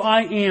is who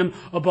I am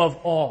above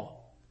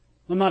all.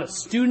 I'm not a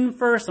student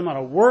first. I'm not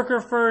a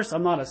worker first.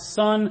 I'm not a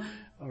son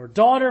or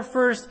daughter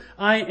first.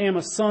 I am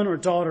a son or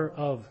daughter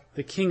of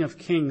the King of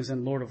Kings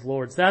and Lord of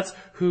Lords. That's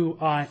who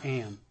I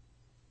am.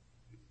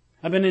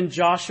 I've been in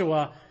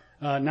Joshua,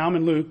 now I'm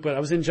in Luke, but I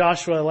was in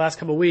Joshua the last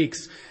couple of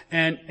weeks.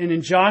 And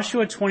in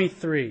Joshua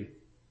 23,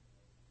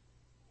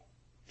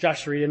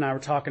 Josh Reed and I were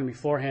talking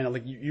beforehand.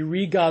 Like you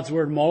read God's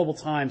word multiple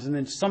times, and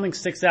then something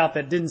sticks out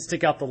that didn't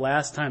stick out the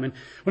last time. And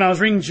when I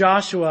was reading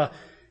Joshua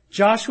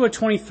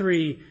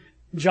 23,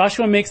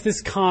 Joshua makes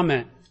this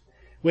comment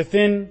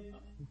within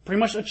pretty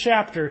much a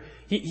chapter.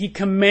 He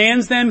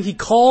commands them, he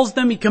calls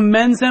them, he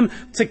commends them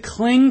to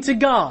cling to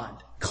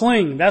God.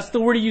 Cling. That's the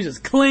word he uses.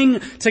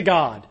 Cling to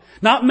God.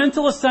 Not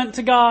mental assent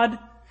to God.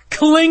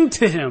 Cling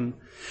to Him.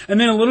 And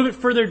then a little bit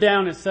further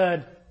down it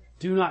said,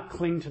 do not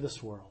cling to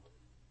this world.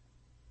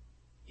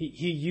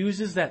 He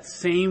uses that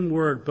same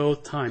word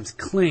both times.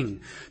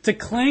 Cling. To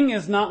cling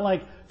is not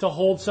like to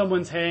hold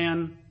someone's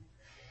hand.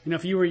 You know,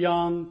 if you were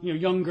young,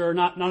 younger,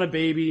 not a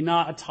baby,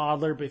 not a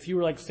toddler, but if you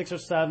were like 6 or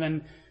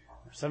 7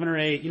 or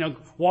 8,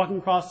 walking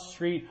across the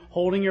street,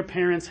 holding your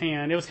parents'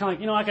 hand, it was kind of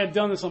like, I could have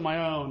done this on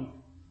my own,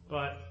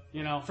 but,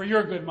 for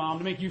your good, Mom,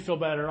 to make you feel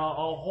better,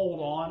 I'll hold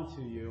on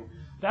to you.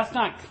 That's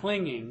not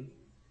clinging.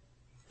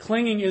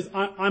 Clinging is,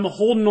 I'm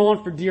holding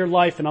on for dear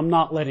life and I'm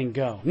not letting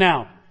go.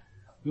 Now,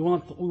 we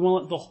want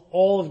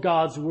all of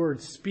God's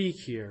word speak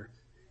here.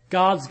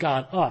 God's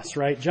got us,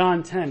 right?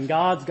 John 10,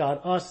 God's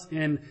got us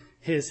in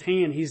His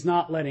hand. He's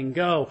not letting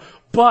go.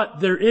 But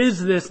there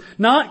is this,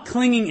 not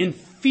clinging in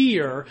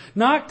fear,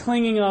 not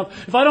clinging of,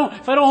 if I don't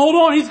hold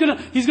on, He's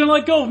gonna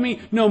let go of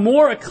me. No,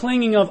 more a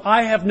clinging of,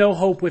 I have no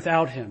hope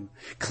without Him.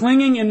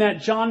 Clinging in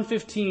that John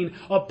 15,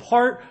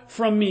 apart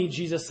from me,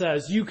 Jesus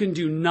says, you can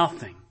do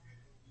nothing.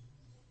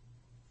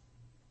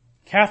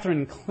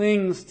 Catherine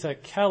clings to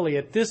Kelly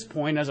at this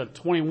point as a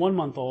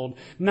 21-month-old,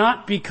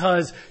 not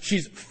because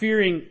she's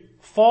fearing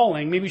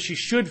falling. Maybe she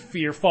should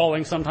fear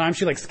falling sometimes.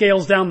 She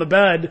scales down the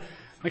bed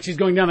like she's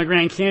going down the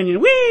Grand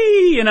Canyon.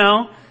 Whee!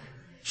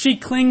 She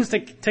clings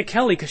to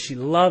Kelly because she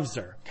loves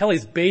her.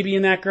 Kelly's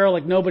babying that girl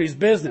like nobody's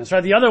business,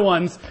 right? The other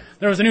ones,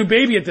 there was a new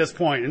baby at this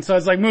point, and so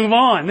it's like, move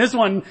on. This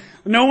one,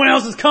 no one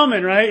else is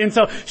coming, right? And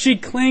so she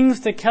clings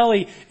to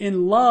Kelly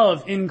in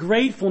love, in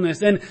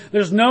gratefulness, and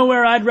there's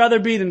nowhere I'd rather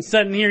be than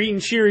sitting here eating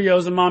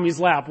Cheerios in mommy's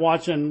lap,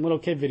 watching little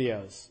kid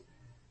videos.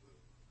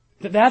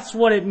 That's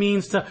what it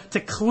means to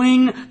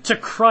cling to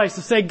Christ,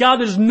 to say,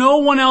 God, there's no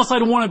one else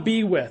I'd want to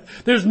be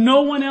with. There's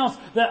no one else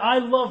that I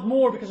love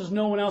more because there's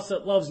no one else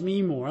that loves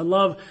me more. I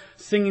love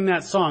singing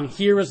that song,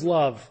 Here is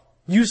Love.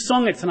 You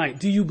sung it tonight.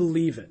 Do you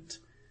believe it?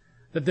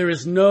 That there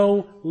is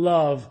no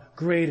love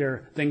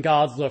greater than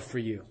God's love for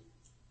you.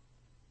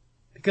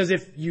 Because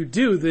if you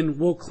do, then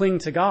we'll cling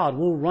to God.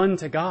 We'll run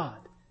to God.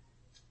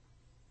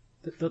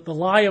 The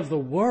lie of the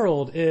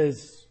world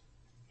is,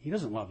 He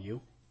doesn't love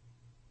you.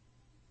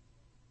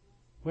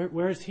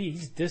 Where is He?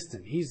 He's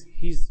distant.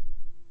 He's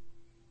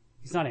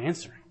not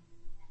answering.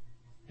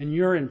 And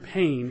you're in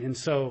pain, and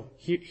so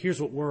here's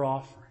what we're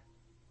offering.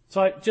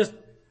 So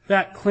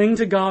that cling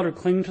to God or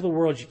cling to the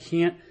world, you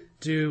can't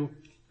do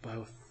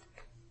both.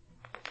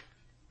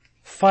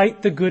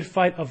 Fight the good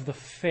fight of the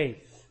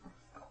faith.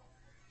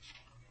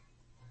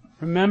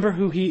 Remember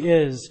who He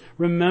is.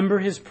 Remember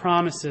His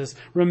promises.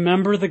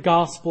 Remember the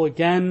gospel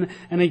again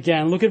and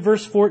again. Look at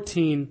verse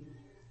 14.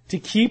 To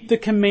keep the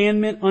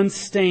commandment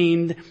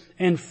unstained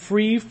and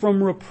free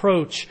from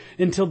reproach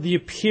until the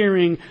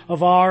appearing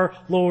of our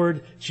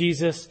Lord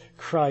Jesus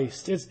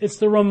Christ. It's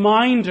the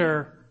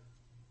reminder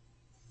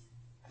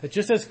that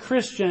just as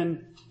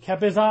Christian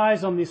kept his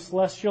eyes on the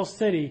celestial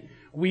city,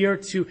 we are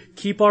to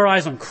keep our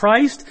eyes on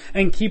Christ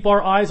and keep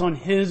our eyes on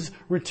His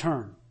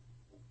return.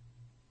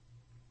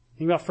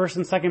 Think about 1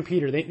 and 2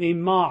 Peter. They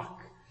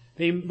mock.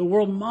 The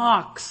world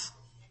mocks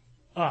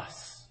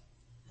us.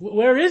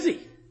 Where is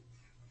He?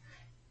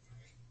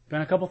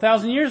 Been a couple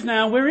thousand years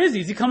now. Where is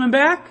He? Is He coming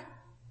back?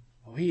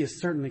 Oh, He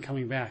is certainly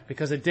coming back,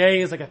 because a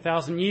day is like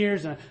 1,000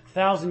 years and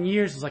 1,000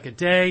 years is like a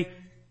day.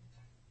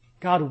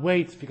 God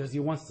waits because He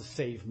wants to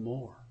save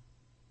more.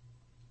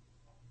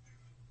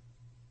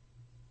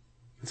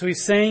 And so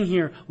He's saying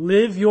here,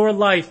 live your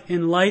life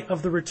in light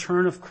of the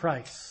return of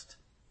Christ.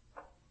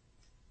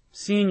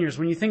 Seniors,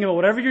 when you think about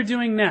whatever you're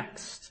doing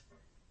next,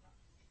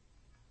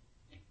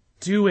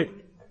 do it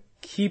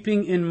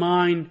keeping in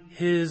mind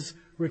His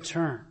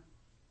return.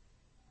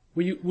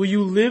 Will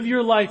you live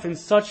your life in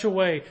such a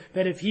way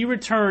that if He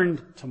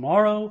returned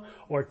tomorrow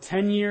or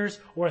 10 years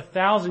or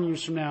 1,000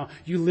 years from now,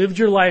 you lived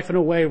your life in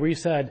a way where you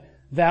said,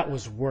 that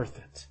was worth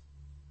it.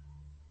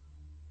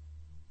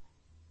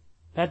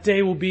 That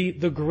day will be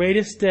the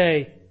greatest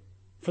day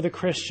for the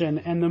Christian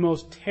and the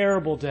most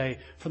terrible day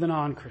for the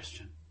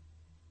non-Christian.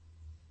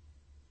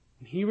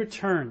 When He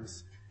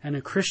returns and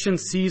a Christian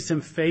sees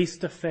Him face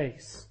to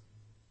face,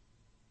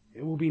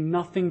 it will be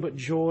nothing but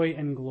joy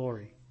and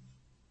glory.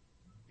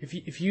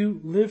 If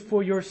you live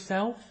for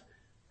yourself,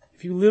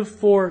 if you live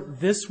for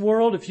this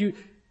world, if you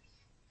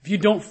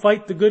don't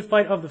fight the good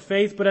fight of the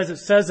faith, but as it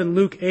says in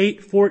Luke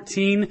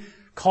 8:14,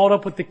 caught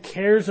up with the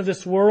cares of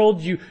this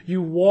world, you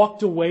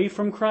walked away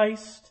from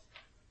Christ.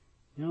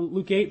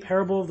 Luke 8,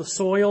 parable of the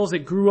soils, it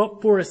grew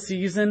up for a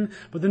season,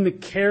 but then the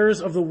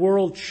cares of the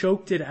world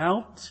choked it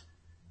out.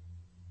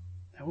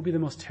 That will be the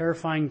most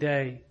terrifying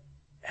day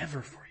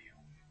ever for you.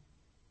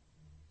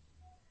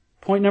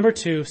 Point number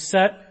 2,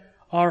 set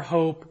our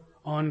hope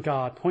on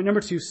God. Point number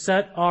 2,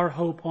 set our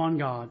hope on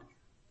God.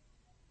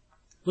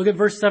 Look at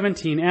verse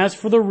 17. As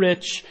for the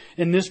rich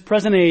in this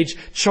present age,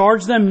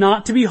 charge them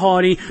not to be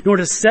haughty, nor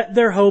to set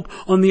their hope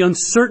on the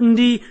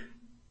uncertainty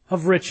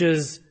of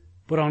riches,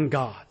 but on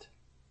God.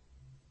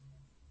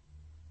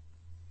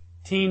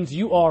 Teens,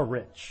 you are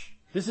rich.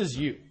 This is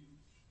you.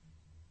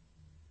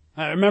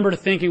 I remember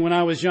thinking when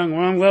I was young,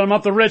 well, I'm glad I'm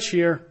not the rich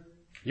here.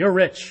 You're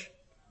rich.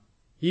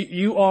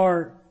 You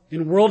are,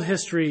 in world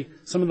history,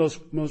 some of those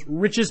most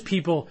richest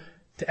people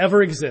to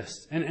ever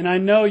exist. And I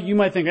know you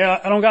might think,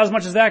 I don't got as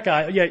much as that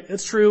guy. Yeah,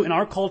 it's true. In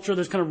our culture,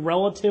 there's kind of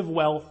relative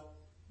wealth.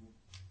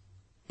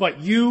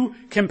 But you,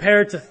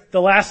 compared to the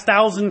last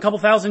couple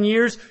thousand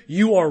years,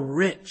 you are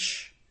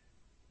rich.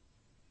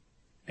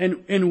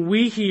 And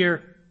we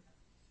here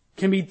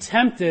can be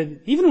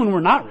tempted, even when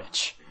we're not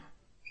rich,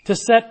 to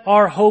set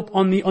our hope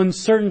on the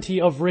uncertainty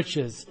of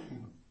riches.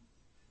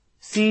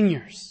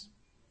 Seniors,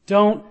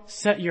 don't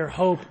set your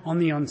hope on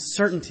the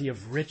uncertainty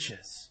of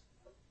riches.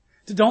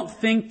 Don't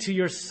think to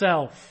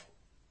yourself,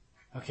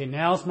 okay,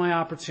 now's my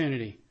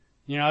opportunity.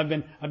 I've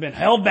been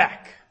held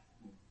back.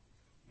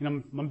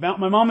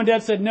 My mom and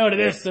dad said no to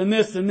this and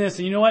this and this,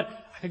 and you know what?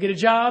 I could get a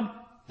job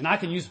and I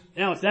can use,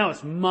 now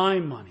it's my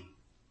money.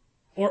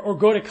 Or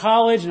go to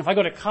college, and if I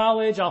go to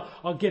college,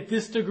 I'll get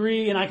this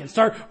degree and I can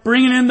start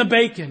bringing in the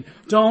bacon.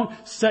 Don't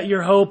set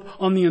your hope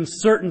on the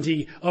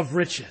uncertainty of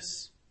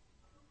riches.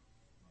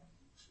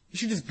 You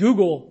should just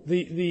Google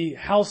the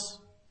house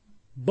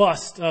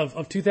bust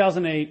of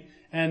 2008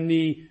 and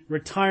the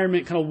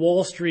retirement kind of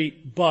Wall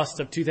Street bust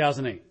of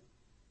 2008.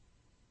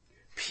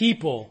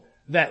 People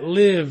that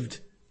lived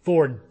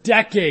for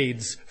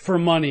decades for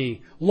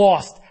money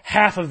lost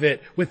half of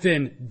it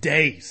within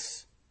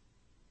days.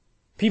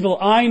 People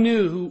I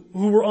knew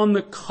who were on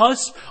the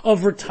cusp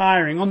of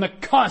retiring, on the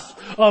cusp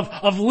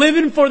of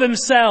living for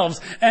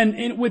themselves,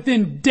 and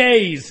within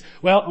days,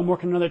 well, I'm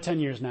working another 10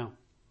 years now.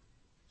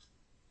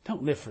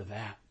 Don't live for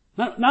that.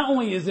 Not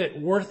only is it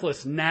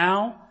worthless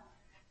now,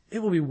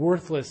 it will be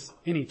worthless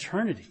in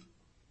eternity.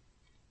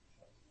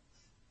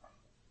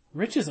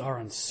 Riches are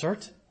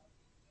uncertain.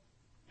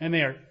 And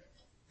they are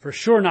for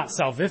sure not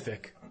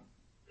salvific.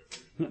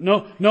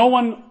 No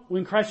one,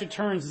 when Christ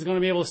returns, is going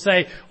to be able to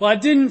say, well, I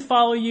didn't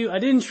follow you, I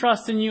didn't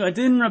trust in you, I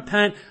didn't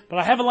repent, but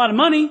I have a lot of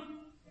money.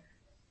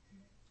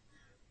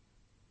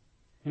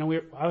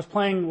 I was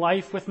playing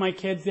life with my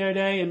kids the other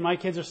day, and my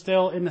kids are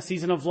still in the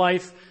season of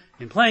life,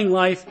 and playing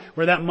life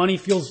where that money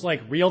feels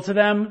like real to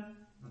them.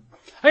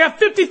 I got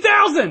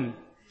 $50,000!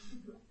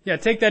 Yeah,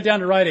 take that down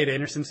to Rite Aid,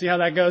 Anderson. See how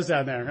that goes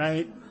down there,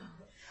 right?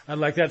 I'd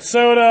like that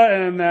soda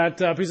and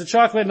that piece of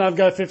chocolate, and I've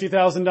got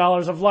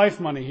 $50,000 of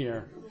life money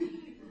here.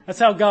 That's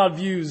how God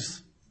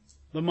views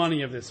the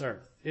money of this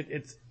earth.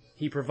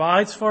 He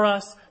provides for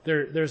us.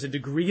 There's a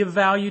degree of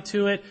value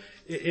to it.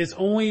 It is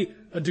only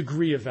a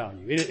degree of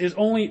value. It is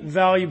only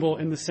valuable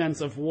in the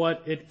sense of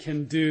what it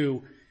can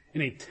do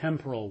in a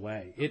temporal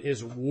way. It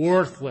is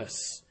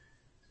worthless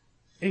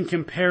in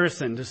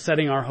comparison to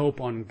setting our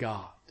hope on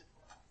God.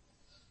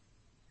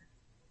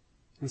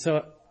 And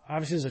so,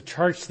 obviously as a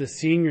church, the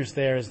seniors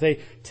there, as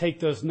they take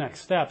those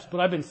next steps, but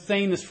I've been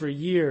saying this for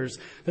years,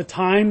 the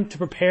time to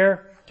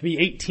prepare to be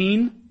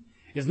 18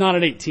 is not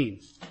at 18.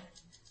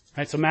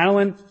 Right, so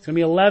Madeline is going to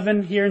be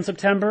 11 here in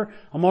September.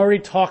 I'm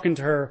already talking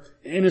to her,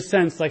 in a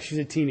sense, like she's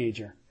a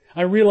teenager.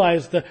 I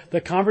realize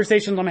the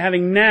conversations I'm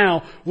having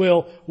now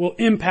will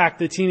impact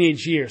the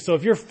teenage years. So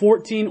if you're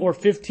 14 or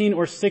 15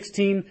 or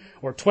 16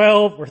 or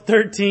 12 or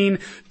 13,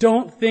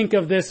 don't think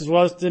of this as,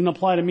 well, this didn't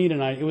apply to me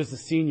tonight. It was the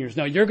seniors.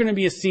 No, you're going to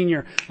be a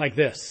senior like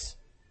this.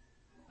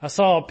 I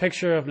saw a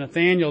picture of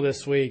Nathaniel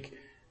this week.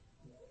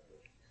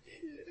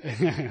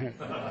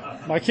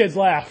 My kids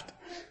laughed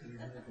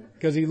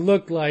because he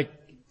looked like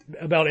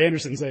about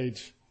Anderson's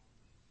age.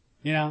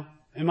 And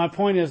my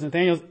point is,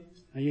 Nathaniel's,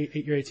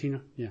 you're 18?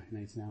 Yeah,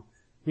 he's now.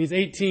 He's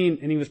 18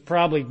 and he was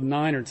probably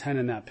 9 or 10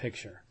 in that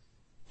picture.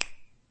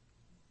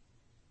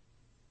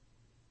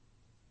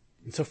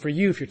 And so for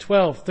you, if you're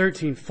 12,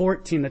 13,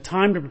 14, the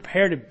time to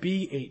prepare to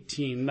be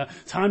 18, the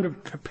time to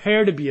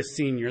prepare to be a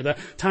senior, the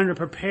time to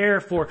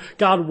prepare for,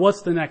 God,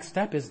 what's the next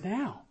step is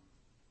now.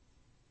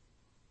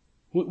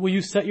 Will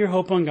you set your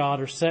hope on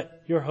God or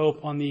set your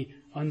hope on the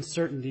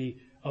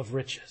uncertainty of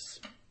riches?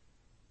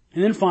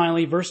 And then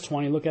finally, verse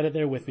 20, look at it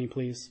there with me,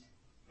 please.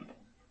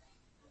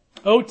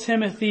 O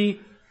Timothy,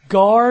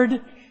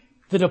 guard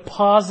the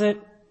deposit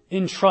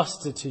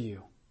entrusted to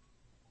you.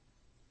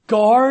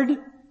 Guard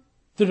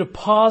the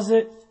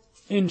deposit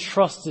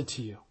entrusted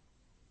to you.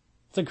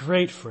 It's a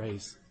great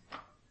phrase.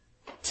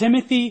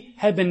 Timothy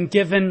had been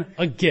given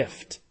a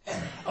gift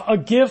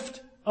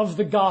of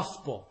the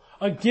gospel,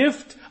 a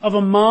gift of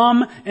a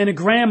mom and a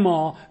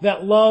grandma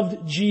that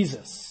loved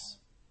Jesus,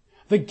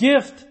 the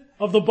gift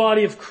of the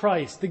body of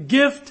Christ, the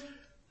gift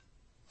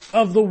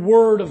of the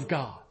Word of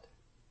God.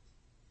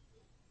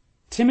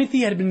 Timothy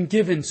had been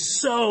given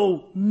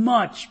so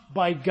much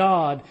by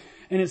God,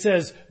 and it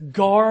says,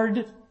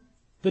 guard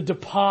the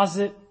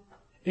deposit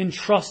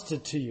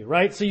entrusted to you,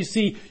 right? So you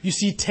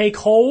see take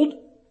hold,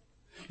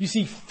 you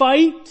see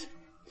fight,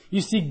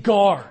 you see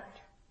guard.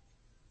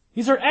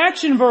 These are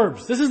action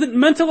verbs. This isn't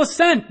mental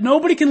assent.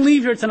 Nobody can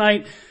leave here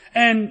tonight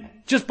and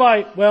just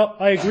by, well,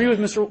 I agree with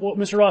what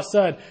Mr. Ross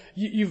said.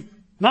 You've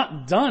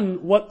not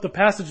done what the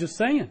passage is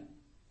saying.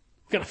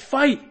 We've got to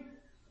fight.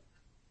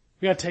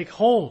 We've got to take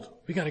hold.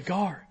 We've got to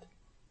guard.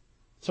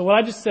 So what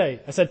I just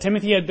say, I said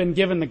Timothy had been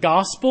given the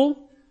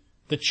gospel,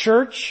 the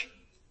church,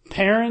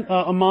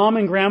 a mom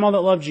and grandma that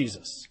love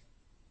Jesus.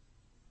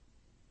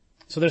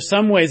 So there's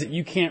some ways that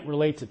you can't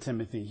relate to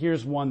Timothy.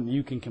 Here's one that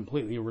you can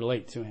completely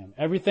relate to him.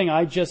 Everything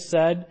I just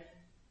said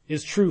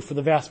is true for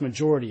the vast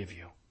majority of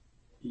you.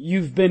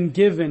 You've been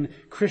given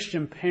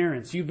Christian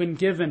parents. You've been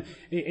given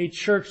a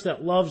church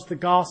that loves the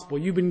gospel.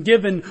 You've been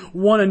given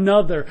one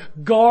another.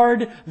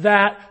 Guard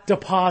that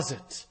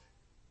deposit.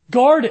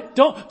 Guard it.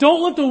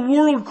 Don't let the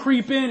world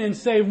creep in and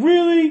say,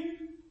 really?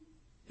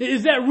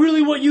 Is that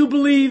really what you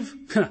believe?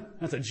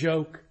 That's a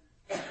joke.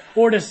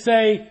 Or to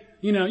say,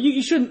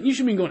 you shouldn't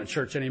be going to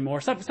church anymore.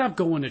 Stop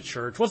going to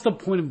church. What's the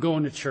point of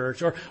going to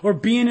church? Or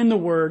being in the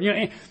Word?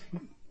 I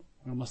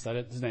almost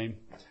said his name.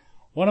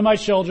 One of my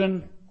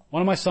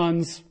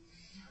sons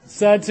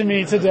said to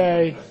me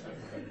today,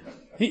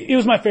 he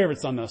was my favorite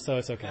son though, so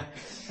it's okay.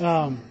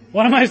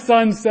 One of my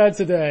sons said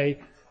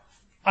today,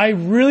 I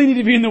really need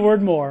to be in the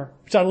Word more,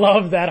 which I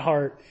love that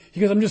heart. He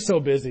goes, I'm just so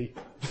busy.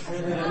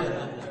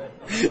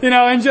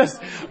 And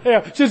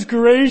just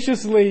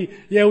graciously,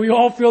 we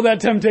all feel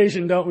that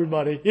temptation, don't we,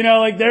 buddy?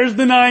 There's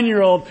the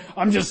 9-year-old.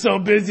 I'm just so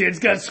busy. It's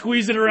got to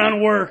squeeze it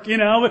around work,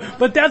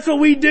 but that's what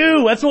we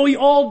do. That's what we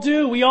all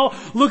do. We all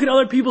look at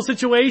other people's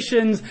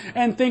situations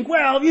and think,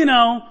 well,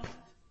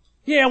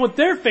 what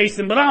they're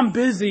facing, but I'm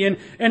busy. And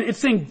it's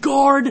saying,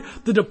 guard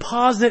the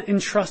deposit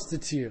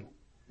entrusted to you.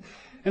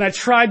 And I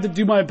tried to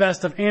do my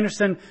best of,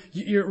 Anderson,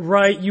 you're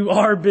right. You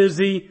are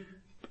busy.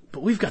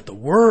 But we've got the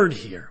Word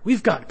here.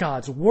 We've got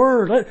God's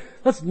Word.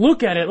 Let's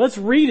look at it. Let's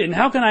read it. And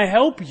how can I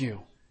help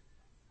you?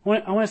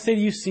 I want to say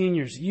to you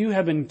seniors, you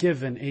have been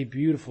given a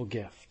beautiful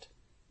gift.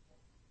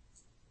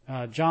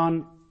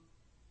 John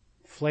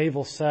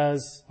Flavel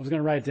says, I was going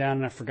to write it down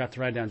and I forgot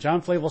to write it down.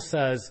 John Flavel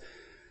says,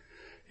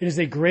 it is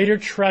a greater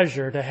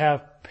treasure to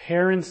have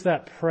parents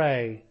that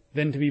pray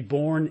than to be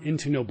born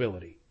into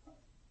nobility.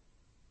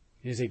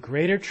 It is a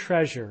greater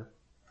treasure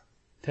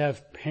to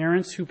have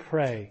parents who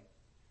pray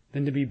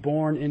than to be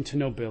born into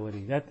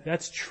nobility.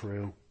 That's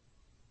true.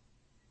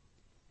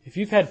 If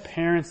you've had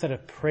parents that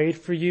have prayed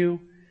for you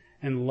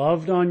and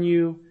loved on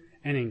you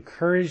and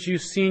encouraged you,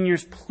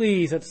 seniors,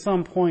 please, at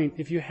some point,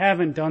 if you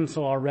haven't done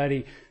so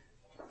already,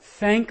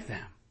 thank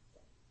them.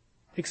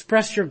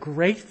 Express your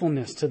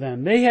gratefulness to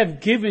them. They have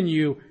given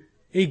you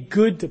a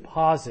good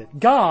deposit.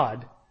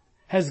 God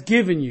has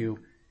given you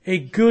a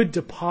good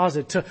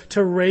deposit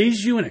to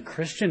raise you in a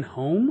Christian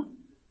home,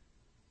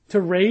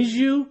 to raise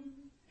you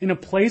in a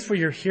place where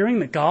you're hearing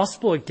the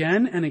gospel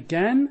again and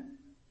again.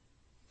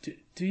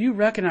 Do you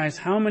recognize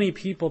how many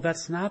people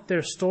that's not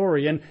their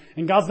story? And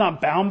God's not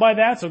bound by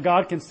that, so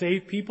God can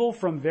save people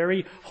from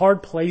very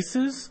hard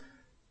places.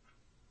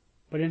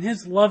 But in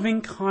His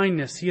loving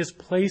kindness, He has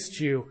placed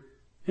you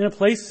in a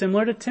place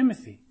similar to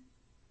Timothy.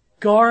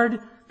 Guard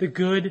the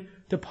good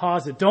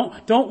deposit.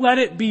 Don't let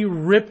it be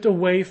ripped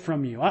away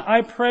from you.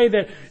 I pray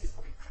that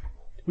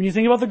when you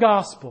think about the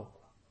gospel,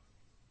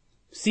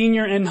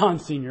 senior and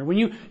non-senior, when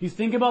you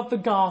think about the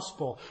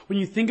gospel, when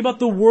you think about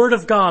the Word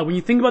of God, when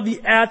you think about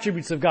the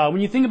attributes of God,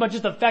 when you think about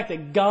just the fact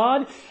that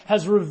God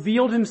has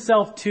revealed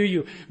Himself to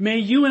you, may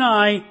you and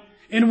I,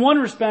 in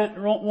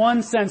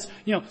one sense,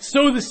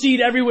 sow the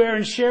seed everywhere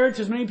and share it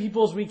to as many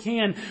people as we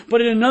can,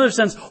 but in another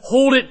sense,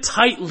 hold it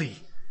tightly.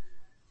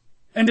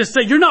 And to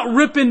say, you're not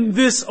ripping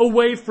this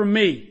away from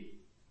me.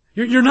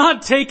 You're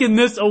not taking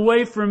this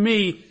away from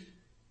me.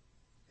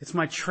 It's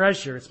my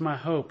treasure, it's my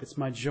hope, it's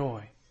my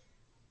joy.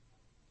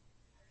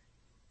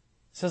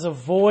 It says,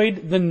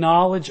 avoid the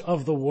knowledge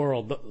of the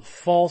world, the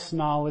false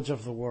knowledge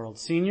of the world.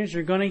 Seniors,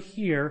 you're going to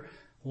hear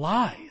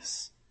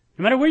lies.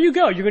 No matter where you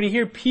go, you're going to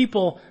hear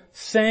people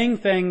saying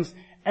things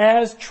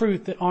as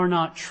truth that are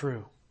not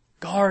true.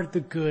 Guard the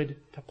good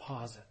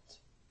deposit.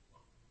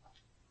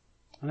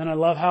 And then I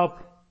love how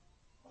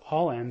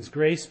Paul ends,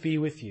 grace be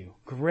with you.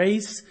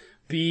 Grace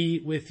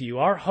be with you.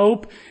 Our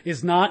hope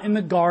is not in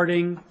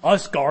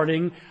us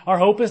guarding. Our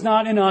hope is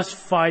not in us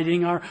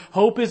fighting. Our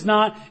hope is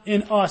not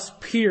in us,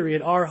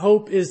 period. Our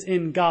hope is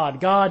in God.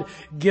 God,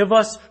 give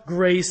us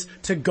grace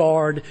to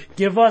guard.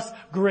 Give us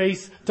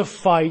grace to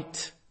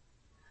fight.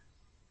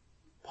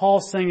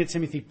 Paul's saying to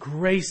Timothy,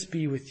 grace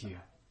be with you.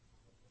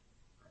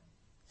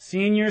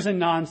 Seniors and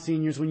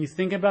non-seniors, when you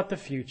think about the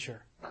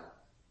future,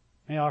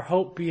 may our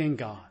hope be in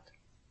God.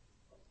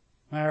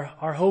 May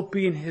our hope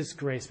be in His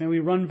grace. May we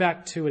run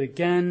back to it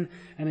again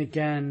and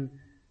again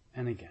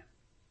and again.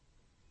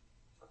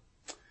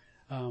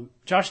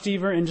 Josh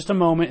Deaver, in just a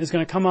moment, is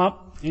going to come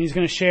up and he's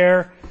going to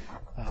share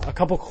a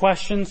couple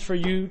questions for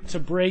you to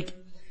break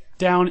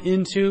down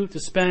into, to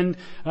spend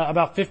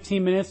about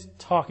 15 minutes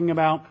talking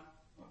about.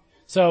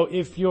 So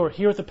if you're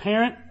here with a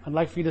parent, I'd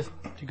like for you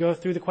to go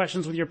through the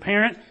questions with your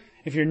parent.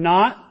 If you're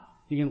not,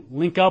 you can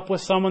link up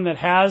with someone that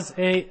has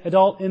an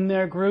adult in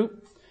their group.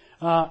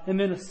 And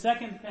then the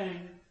second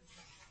thing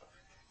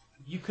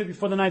You could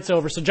before the night's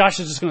over. So Josh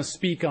is just going to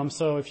speak them.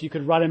 So if you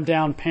could write them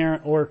down,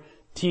 parent or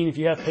teen, if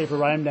you have paper,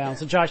 write them down.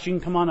 So Josh, you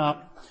can come on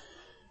up.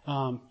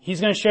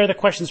 He's going to share the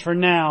questions for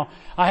now.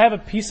 I have a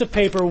piece of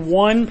paper,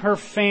 one per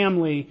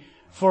family,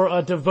 for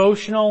a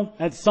devotional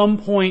at some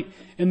point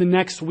in the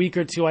next week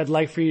or two I'd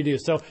like for you to do.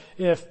 So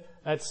if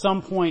at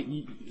some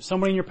point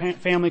somebody in your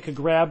family could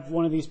grab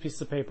one of these pieces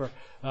of paper,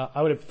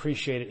 I would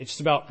appreciate it. It's just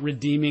about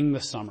redeeming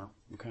the summer.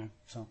 Okay?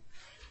 So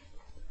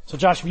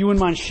Josh, if you wouldn't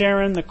mind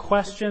sharing the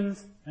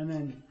questions and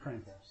then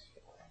praying for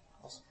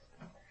us.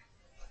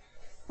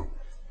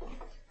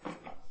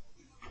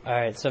 All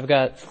right, so I've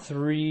got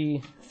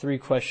three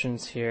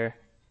questions here.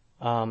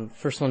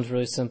 First one's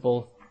really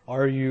simple.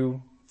 Are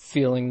you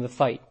feeling the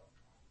fight?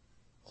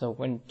 So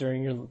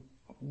during your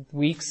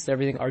weeks,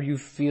 everything, are you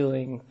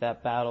feeling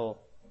that battle,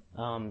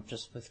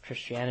 just with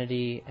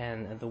Christianity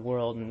and the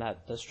world and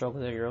the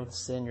struggle of your own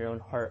sin, your own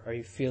heart? Are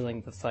you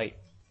feeling the fight?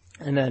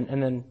 And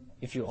then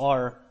if you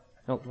are,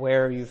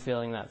 where are you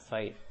feeling that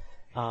fight?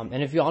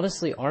 And if you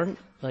honestly aren't,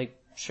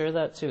 share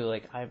that too.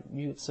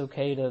 It's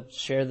okay to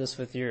share this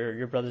with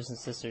your brothers and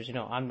sisters.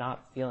 I'm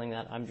not feeling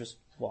that. I'm just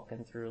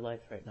walking through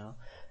life right now.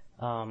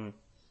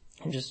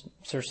 And just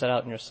search that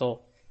out in your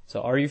soul.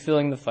 So are you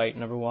feeling the fight?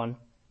 Number one.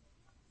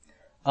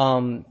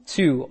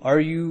 Two, are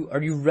you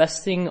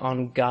resting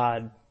on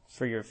God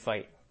for your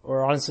fight?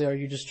 Or honestly, are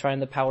you just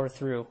trying to power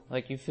through?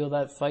 You feel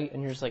that fight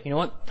and you're just like, you know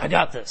what? I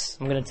got this.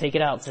 I'm gonna take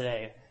it out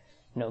today.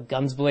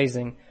 Guns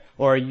blazing.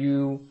 Or are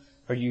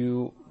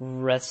you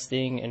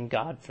resting in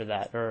God for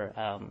that? Or,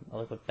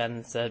 like what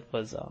Ben said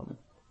was,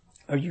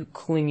 are you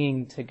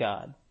clinging to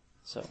God?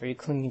 So are you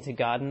clinging to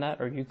God in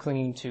that? Or are you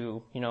clinging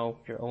to,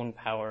 your own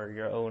power,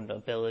 your own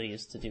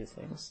abilities to do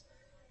things?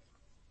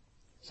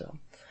 So.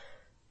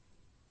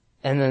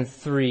 And then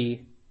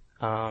three,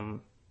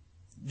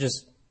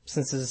 just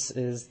since this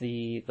is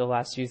the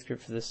last youth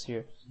group for this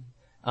year,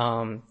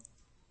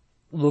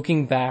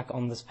 looking back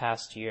on this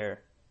past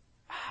year,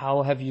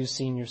 how have you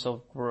seen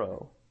yourself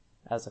grow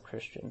as a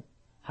Christian?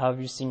 How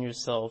have you seen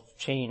yourself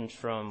change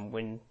from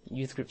when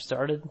youth group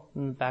started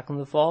back in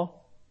the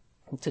fall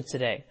to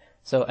today?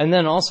 So, and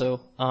then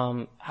also,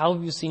 how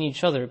have you seen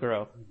each other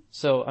grow?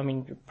 So,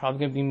 you're probably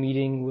going to be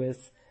meeting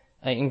with,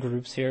 in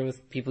groups here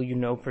with people you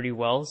know pretty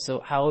well. So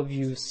how have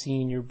you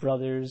seen your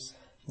brothers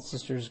and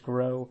sisters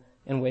grow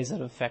in ways that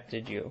have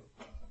affected you?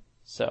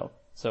 So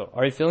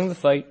are you feeling the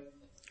fight?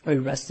 Are you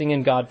resting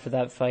in God for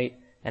that fight?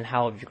 And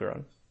how have you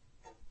grown?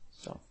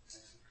 So.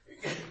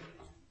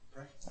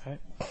 Alright.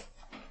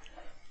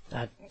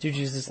 Dear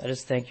Jesus, I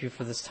just thank you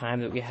for this time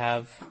that we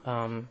have,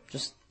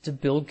 just to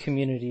build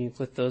community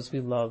with those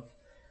we love.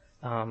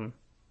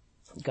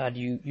 God,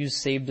 you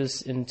saved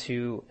us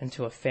into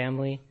a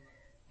family,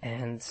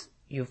 and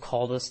you've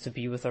called us to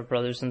be with our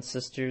brothers and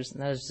sisters,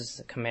 and that is just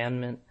a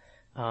commandment.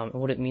 And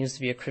what it means to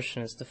be a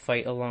Christian is to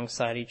fight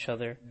alongside each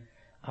other,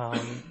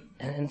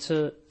 and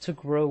to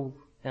grow,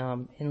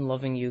 in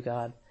loving you,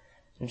 God.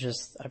 And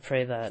just, I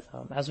pray that,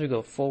 as we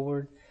go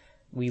forward,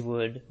 we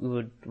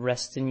would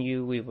rest in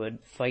you, we would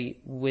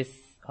fight with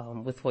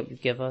what you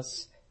give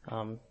us.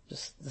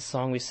 Just the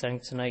song we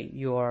sang tonight,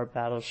 you are our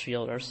battle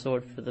shield, our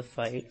sword for the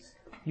fight.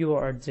 You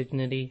are our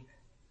dignity.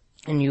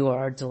 And you are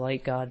our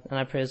delight, God. And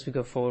I pray as we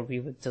go forward, we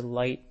would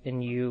delight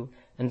in you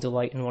and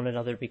delight in one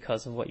another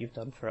because of what you've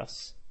done for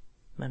us.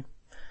 Amen.